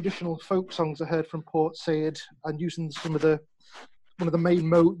traditional folk songs I heard from Port Said, and using some of one of the main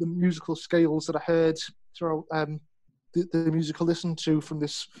the musical scales that I heard throughout the music I listened to from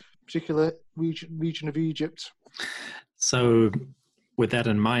this particular region of Egypt. So with that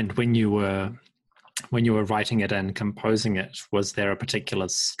in mind, when you were writing it and composing it, was there a particular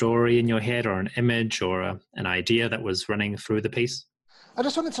story in your head, or an image, or an idea that was running through the piece? I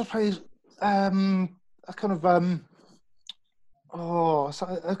just wanted to play a kind of a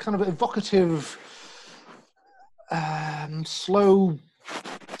kind of evocative, slow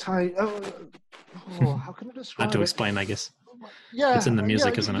type. How can I describe Hard to it? explain, I guess. Yeah, it's in the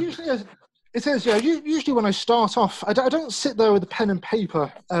music, isn't it? It is, yeah. Usually when I start off, I don't sit there with a pen and paper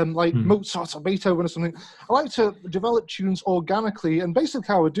like Mozart or Beethoven or something. I like to develop tunes organically, and basically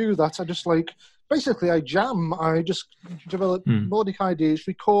how I do that, I jam. I just develop melodic ideas,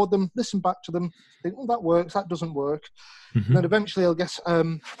 record them, listen back to them, think, oh, that works, that doesn't work. And then eventually I'll get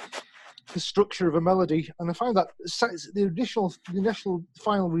the structure of a melody, and I find that the initial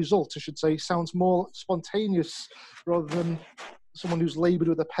final result, I should say, sounds more spontaneous rather than someone who's laboured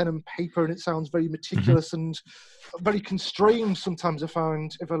with a pen and paper, and it sounds very meticulous and very constrained sometimes. I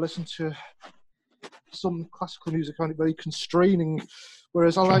find if I listen to some classical music, I find it very constraining,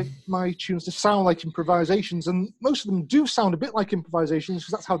 whereas I like my tunes to sound like improvisations, and most of them do sound a bit like improvisations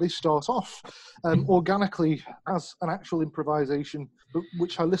because that's how they start off, organically as an actual improvisation, but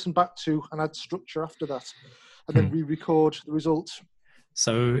which I listen back to and add structure after that, and then re-record the results.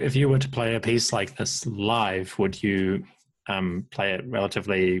 So if you were to play a piece like this live, would you play it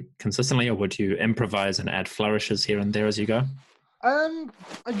relatively consistently, or would you improvise and add flourishes here and there as you go? I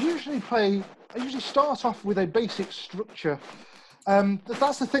usually start off with a basic structure.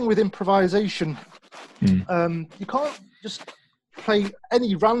 That's the thing with improvisation. You can't just play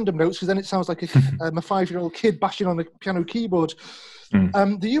any random notes, because then it sounds like a 5-year-old kid bashing on a piano keyboard.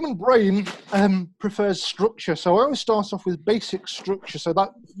 The human brain prefers structure, so I always start off with basic structure. So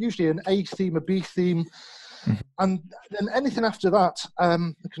that usually an A theme, a B theme, and then anything after that, I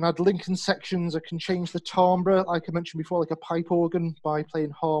can add linking sections. I can change the timbre, like I mentioned before, like a pipe organ, by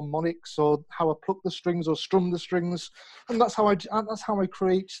playing harmonics, or how I pluck the strings or strum the strings, and that's how I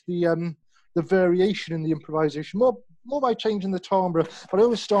create the variation in the improvisation. More by changing the timbre, but I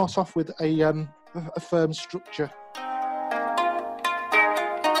always start off with a firm structure.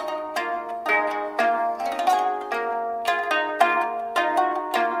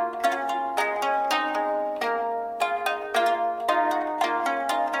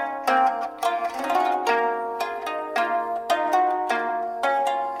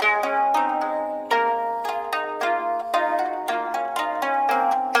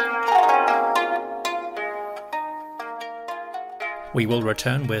 We will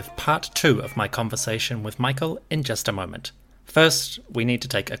return with part 2 of my conversation with Michael in just a moment. First, we need to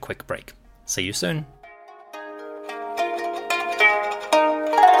take a quick break. See you soon.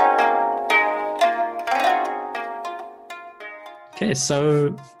 Okay,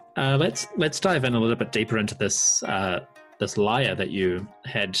 so let's dive in a little bit deeper into this this lyre that you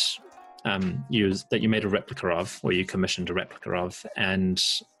had used, that you made a replica of, or you commissioned a replica of, and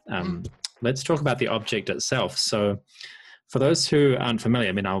let's talk about the object itself. So, for those who aren't familiar,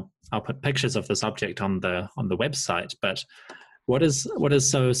 I mean, I'll put pictures of this object on the website. But what is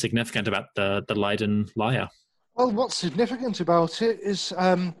so significant about the Leiden lyre? Well, what's significant about it is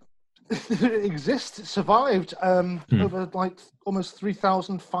it exists. It survived over like almost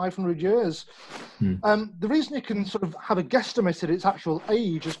 3,500 years. The reason you can sort of have a guesstimate at its actual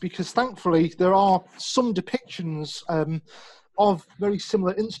age is because, thankfully, there are some depictions of very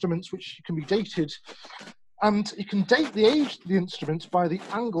similar instruments which can be dated. And you can date the age of the instrument by the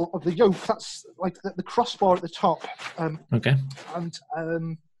angle of the yoke. That's like the crossbar at the top. Okay. And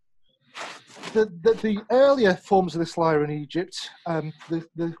the earlier forms of this lyre in Egypt,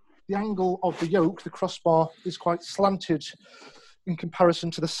 the angle of the yoke, the crossbar, is quite slanted in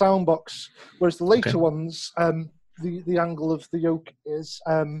comparison to the sound box, whereas the later ones, the angle of the yoke is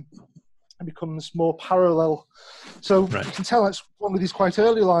becomes more parallel. So you can tell that's one of these quite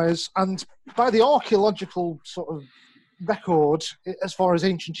early lyres. And by the archaeological sort of record, as far as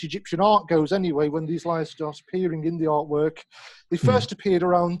ancient Egyptian art goes anyway, when these lyres start appearing in the artwork, they first appeared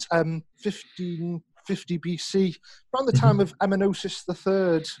around 1550 BC, around the time of Amenosis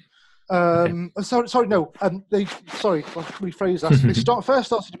III. I'll rephrase that. They first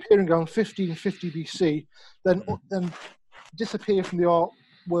started appearing around 1550 BC, then disappear from the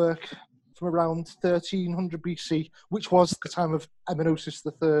artwork from around 1300 BC, which was the time of Amenosis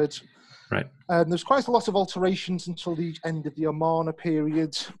III. Right. There's quite a lot of alterations until the end of the Amarna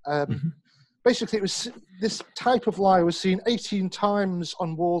period. Basically, it was this type of lyre was seen 18 times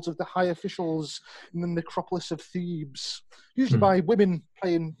on walls of the high officials in the necropolis of Thebes, usually by women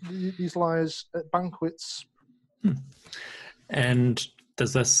playing these lyres at banquets. And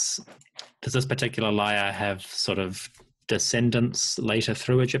does this particular lyre have sort of descendants later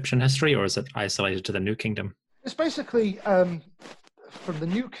through Egyptian history, or is it isolated to the New Kingdom? It's basically from the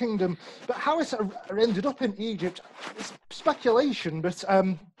New Kingdom, but how it ended up in Egypt, it's speculation, but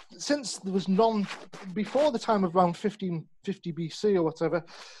since there was none before the time of around 1550 BC or whatever,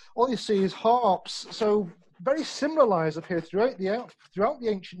 all you see is harps. So very similar lyres appear throughout the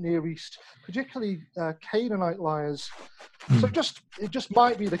ancient Near East, particularly Canaanite lyres. So it just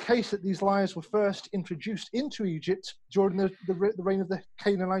might be the case that these lyres were first introduced into Egypt during the reign of the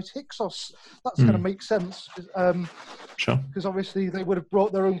Canaanite Hyksos. That's going to make sense, because obviously they would have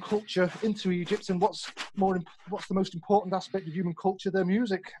brought their own culture into Egypt, and what's the most important aspect of human culture? Their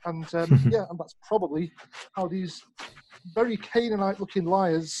music, and and that's probably how these very Canaanite-looking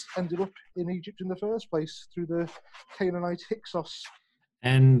lyres ended up in Egypt in the first place, through the Canaanite Hyksos.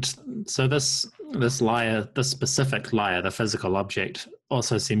 And so this lyre, this specific lyre, the physical object,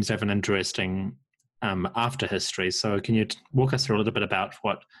 also seems to have an interesting after history. So can you walk us through a little bit about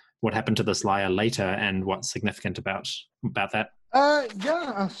what happened to this lyre later and what's significant about that?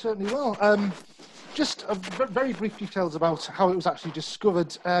 Yeah, I certainly will. Just very brief details about how it was actually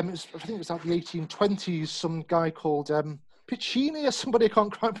discovered. I think it was like the 1820s. Some guy called Piccini or somebody, I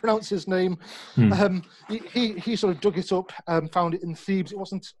can't quite pronounce his name. He sort of dug it up, found it in Thebes. It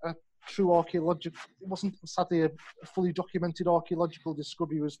wasn't a true archaeological. It wasn't sadly a fully documented archaeological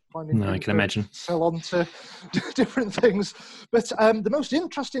discovery. He was finding. No, I can imagine. Sell on to different things. But the most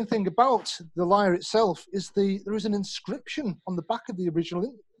interesting thing about the lyre itself is there is an inscription on the back of the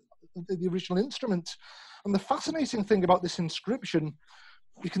original instrument, and the fascinating thing about this inscription,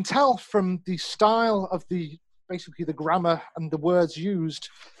 you can tell from the style of basically the grammar and the words used,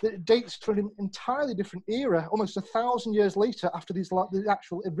 that it dates to an entirely different era, almost 1,000 years later after the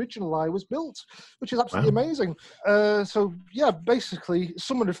actual original lyre was built, which is absolutely amazing. So yeah, basically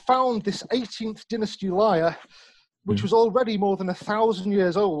someone had found this 18th dynasty lyre, which was already more than 1,000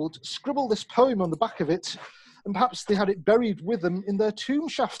 years old, scribbled this poem on the back of it, and perhaps they had it buried with them in their tomb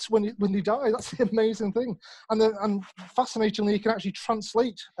shafts when they died. That's the amazing thing. And fascinatingly, you can actually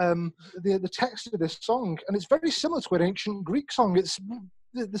translate the text of this song, and it's very similar to an ancient Greek song. It's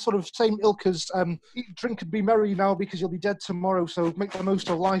the sort of same ilk as eat, drink, and be merry now, because you'll be dead tomorrow, so make the most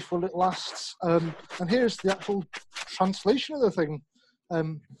of life while it lasts. And here's the actual translation of the thing.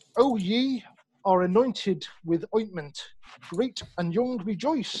 O ye are anointed with ointment, great and young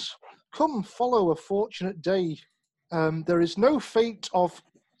rejoice. Come, follow a fortunate day. There is no fate of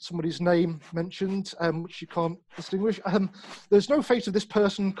somebody's name mentioned, which you can't distinguish. There's no fate of this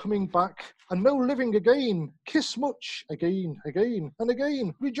person coming back, and no living again. Kiss much, again, again, and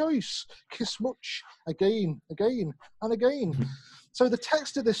again. Rejoice, kiss much, again, again, and again. So the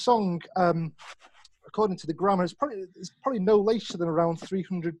text of this song, according to the grammar, is probably no later than around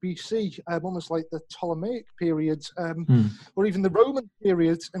 300 BC, almost like the Ptolemaic period, or even the Roman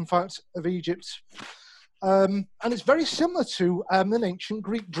period, in fact, of Egypt. And it's very similar to an ancient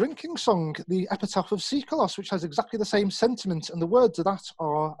Greek drinking song, the Epitaph of Sikelos, which has exactly the same sentiment. And the words of that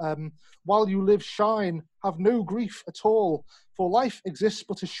are, while you live, shine, have no grief at all, for life exists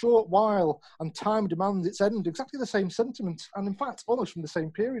but a short while, and time demands its end. Exactly the same sentiment, and in fact, almost from the same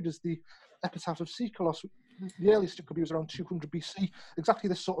period as the Epitaph of Sikelos. The earliest it could be was around 200 BC, exactly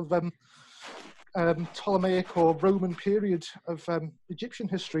this sort of Ptolemaic or Roman period of Egyptian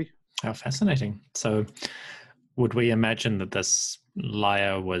history. How fascinating. So would we imagine that this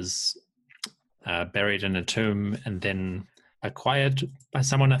lyre was buried in a tomb and then acquired by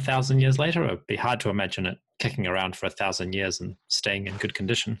someone 1,000 years later? It would be hard to imagine it kicking around for 1,000 years and staying in good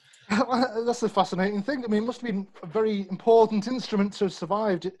condition. That's the fascinating thing. I mean, it must have been a very important instrument to have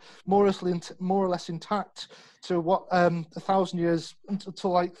survived it more or less intact to what 1,000 years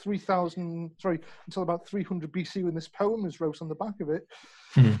until like 3,000. Until about 300 BC when this poem was wrote on the back of it.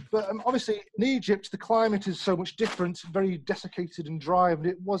 But obviously in Egypt the climate is so much different, very desiccated and dry. And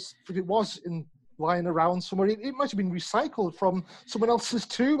if it was lying around somewhere, it might have been recycled from someone else's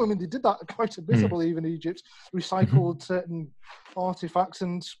tomb. I mean, they did that quite a bit, I believe, in Egypt. Recycled certain artifacts,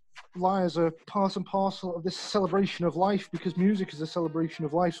 and lyres are part and parcel of this celebration of life, because music is a celebration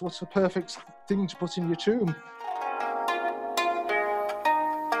of life. So what's a perfect thing to put in your tomb?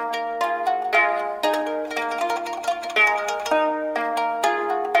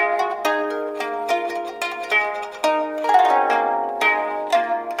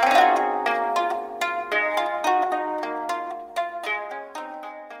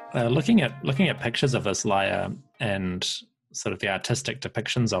 Looking at pictures of this lyre and sort of the artistic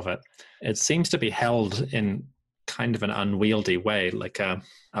depictions of it, it seems to be held in kind of an unwieldy way, like a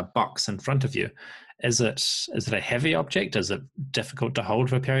box in front of you. Is it a heavy object? Is it difficult to hold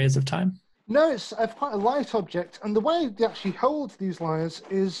for periods of time? No, it's quite a light object, and the way they actually hold these lyres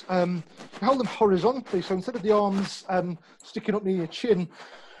is you hold them horizontally. So instead of the arms sticking up near your chin,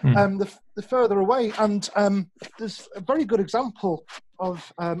 the further away. And there's a very good example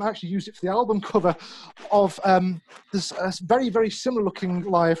of, I actually used it for the album cover, of there's a very, very similar looking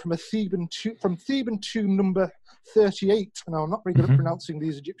lyre from Theban tomb number 38. Now, I'm not very good at pronouncing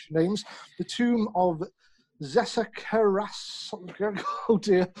these Egyptian names. The tomb of Zesekeras, oh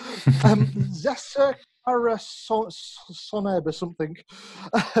dear, Zesekeras Soneb or something.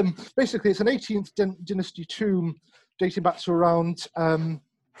 Basically, it's an 18th dynasty tomb dating back to around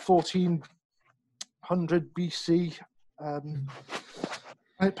 1400 BC.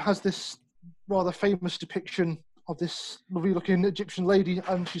 It has this rather famous depiction of this lovely-looking Egyptian lady,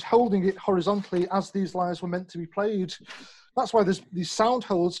 and she's holding it horizontally as these lyres were meant to be played. That's why there's these sound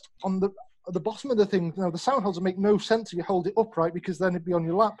holes on the bottom of the thing. Now, the sound holes make no sense if you hold it upright, because then it'd be on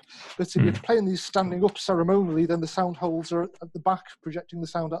your lap. But if you're playing these standing up ceremonially, then the sound holes are at the back, projecting the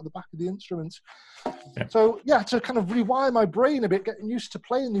sound out the back of the instrument. Yeah. So, yeah, to kind of rewire my brain a bit, getting used to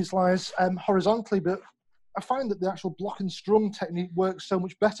playing these lyres horizontally, but I find that the actual block and strum technique works so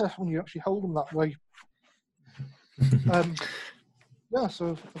much better when you actually hold them that way.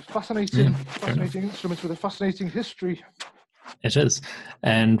 So fascinating instrument with a fascinating history. It is.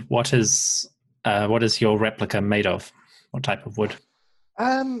 And what is your replica made of? What type of wood?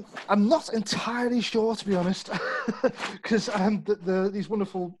 I'm not entirely sure, to be honest, because these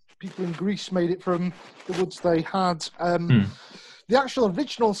wonderful people in Greece made it from the woods they had. The actual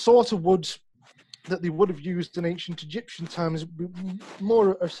original sort of wood that they would have used in ancient Egyptian times,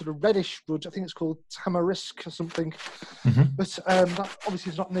 more a sort of reddish wood. I think it's called tamarisk or something. But that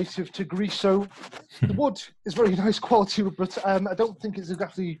obviously is not native to Greece. So the wood is very nice quality, but I don't think it's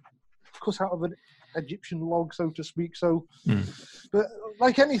exactly cut out of an Egyptian log, so to speak. So, but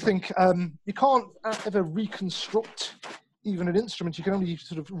like anything, you can't ever reconstruct even an instrument. You can only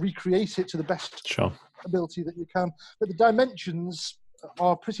sort of recreate it to the best ability that you can. But the dimensions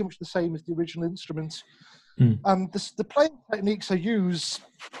are pretty much the same as the original instrument. And the playing techniques I use,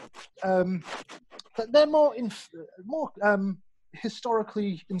 they're more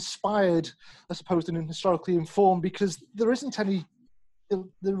historically inspired, I suppose, than historically informed, because there is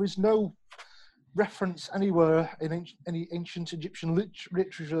no reference anywhere in any ancient Egyptian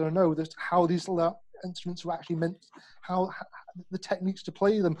literature or no that how these instruments were actually meant, how the techniques to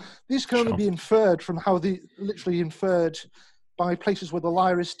play them. These can only be inferred from how they literally inferred by places where the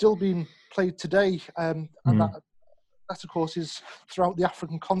lyre is still being played today. And that, of course, is throughout the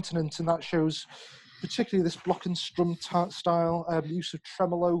African continent, and that shows particularly this block and strum style, the use of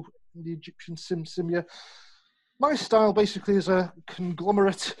tremolo in the Egyptian simsimia. My style basically is a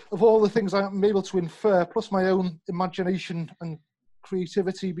conglomerate of all the things I'm able to infer, plus my own imagination and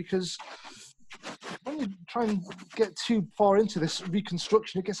creativity, because when you try and get too far into this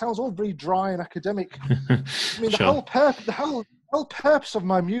reconstruction, it sounds all very dry and academic. I mean, the whole purpose of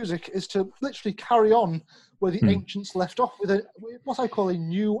my music is to literally carry on where the ancients left off with what I call a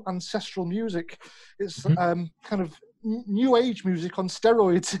new ancestral music. It's kind of new age music on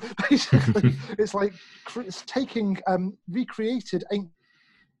steroids, basically. It's taking recreated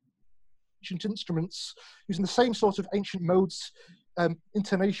ancient instruments, using the same sort of ancient modes,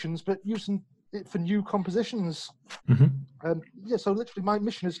 intonations, but using it for new compositions. So literally my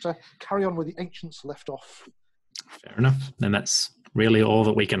mission is to carry on where the ancients left off. Fair enough. And that's really all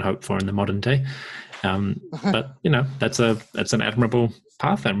that we can hope for in the modern day. But that's an admirable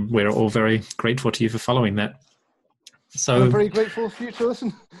path, and we're all very grateful to you for following that. So I'm very grateful for you to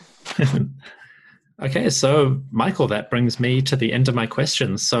listen. Okay, so Michael, that brings me to the end of my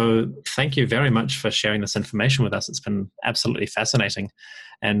questions. So thank you very much for sharing this information with us. It's been absolutely fascinating.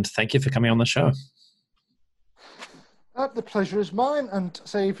 And thank you for coming on the show. The pleasure is mine. And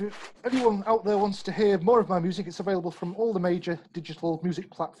say, if anyone out there wants to hear more of my music, it's available from all the major digital music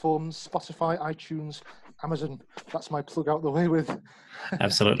platforms, Spotify, iTunes, Amazon. That's my plug out the way with.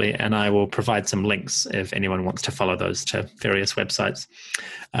 Absolutely. And I will provide some links if anyone wants to follow those to various websites.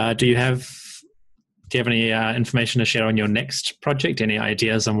 Do you have any information to share on your next project? Any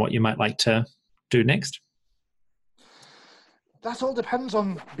ideas on what you might like to do next? That all depends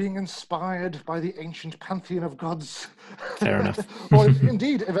on being inspired by the ancient pantheon of gods. Fair enough. Or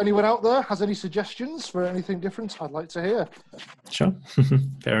indeed, if anyone out there has any suggestions for anything different, I'd like to hear. Sure.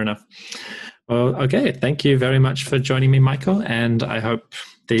 Fair enough. Well, okay. Thank you very much for joining me, Michael. And I hope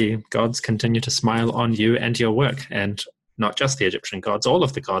the gods continue to smile on you and your work, and not just the Egyptian gods, all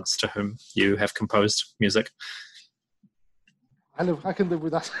of the gods to whom you have composed music. I can live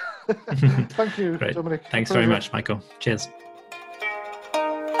with that. Thank you, Great. Dominic. Thanks very much, Michael. Cheers.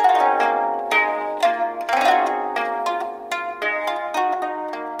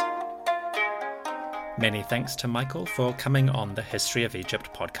 Many thanks to Michael for coming on the History of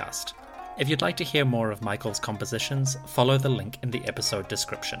Egypt podcast. If you'd like to hear more of Michael's compositions, follow the link in the episode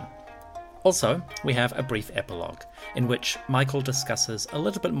description. Also, we have a brief epilogue, in which Michael discusses a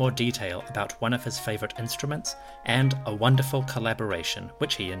little bit more detail about one of his favourite instruments and a wonderful collaboration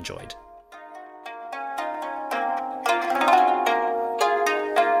which he enjoyed.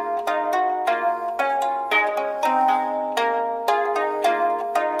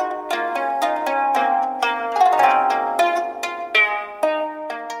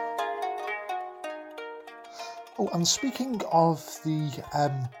 And speaking of the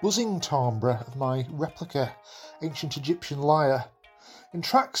buzzing timbre of my replica ancient Egyptian lyre, in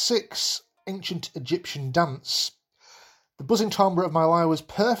track 6, Ancient Egyptian Dance, the buzzing timbre of my lyre was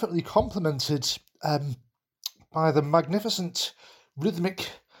perfectly complemented by the magnificent, rhythmic,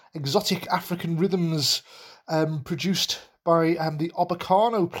 exotic African rhythms produced by the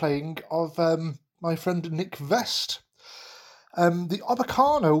oberkano playing of my friend Nick Vest. The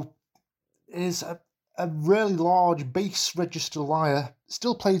oberkano is a really large bass register lyre,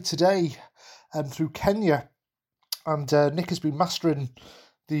 still played today through Kenya, and Nick has been mastering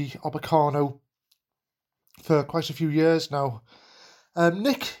the oberkano for quite a few years now.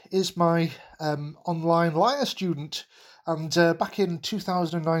 Nick is my online lyre student, and back in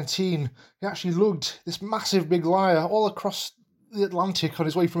 2019 he actually lugged this massive big lyre all across the Atlantic on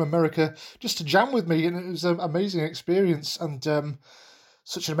his way from America just to jam with me, and it was an amazing experience, and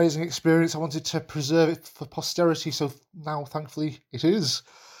such an amazing experience, I wanted to preserve it for posterity, so now, thankfully, it is.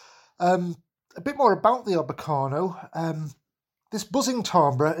 A bit more about the oberkano. This buzzing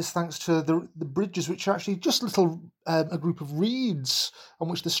timbre is thanks to the bridges, which are actually just a group of reeds on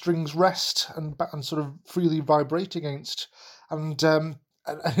which the strings rest and sort of freely vibrate against. And an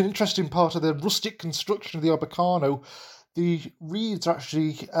interesting part of the rustic construction of the oberkano, the reeds are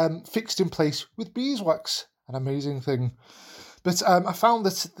actually fixed in place with beeswax, an amazing thing. But I found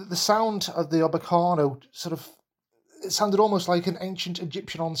that the sound of the oberkano it sounded almost like an ancient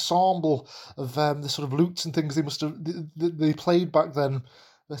Egyptian ensemble of the sort of lutes and things they played back then.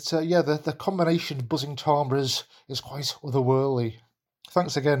 But the combination of buzzing timbres is quite otherworldly.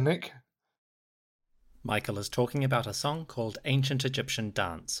 Thanks again, Nick. Michael is talking about a song called Ancient Egyptian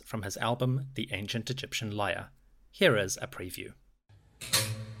Dance from his album The Ancient Egyptian Lyre. Here is a preview.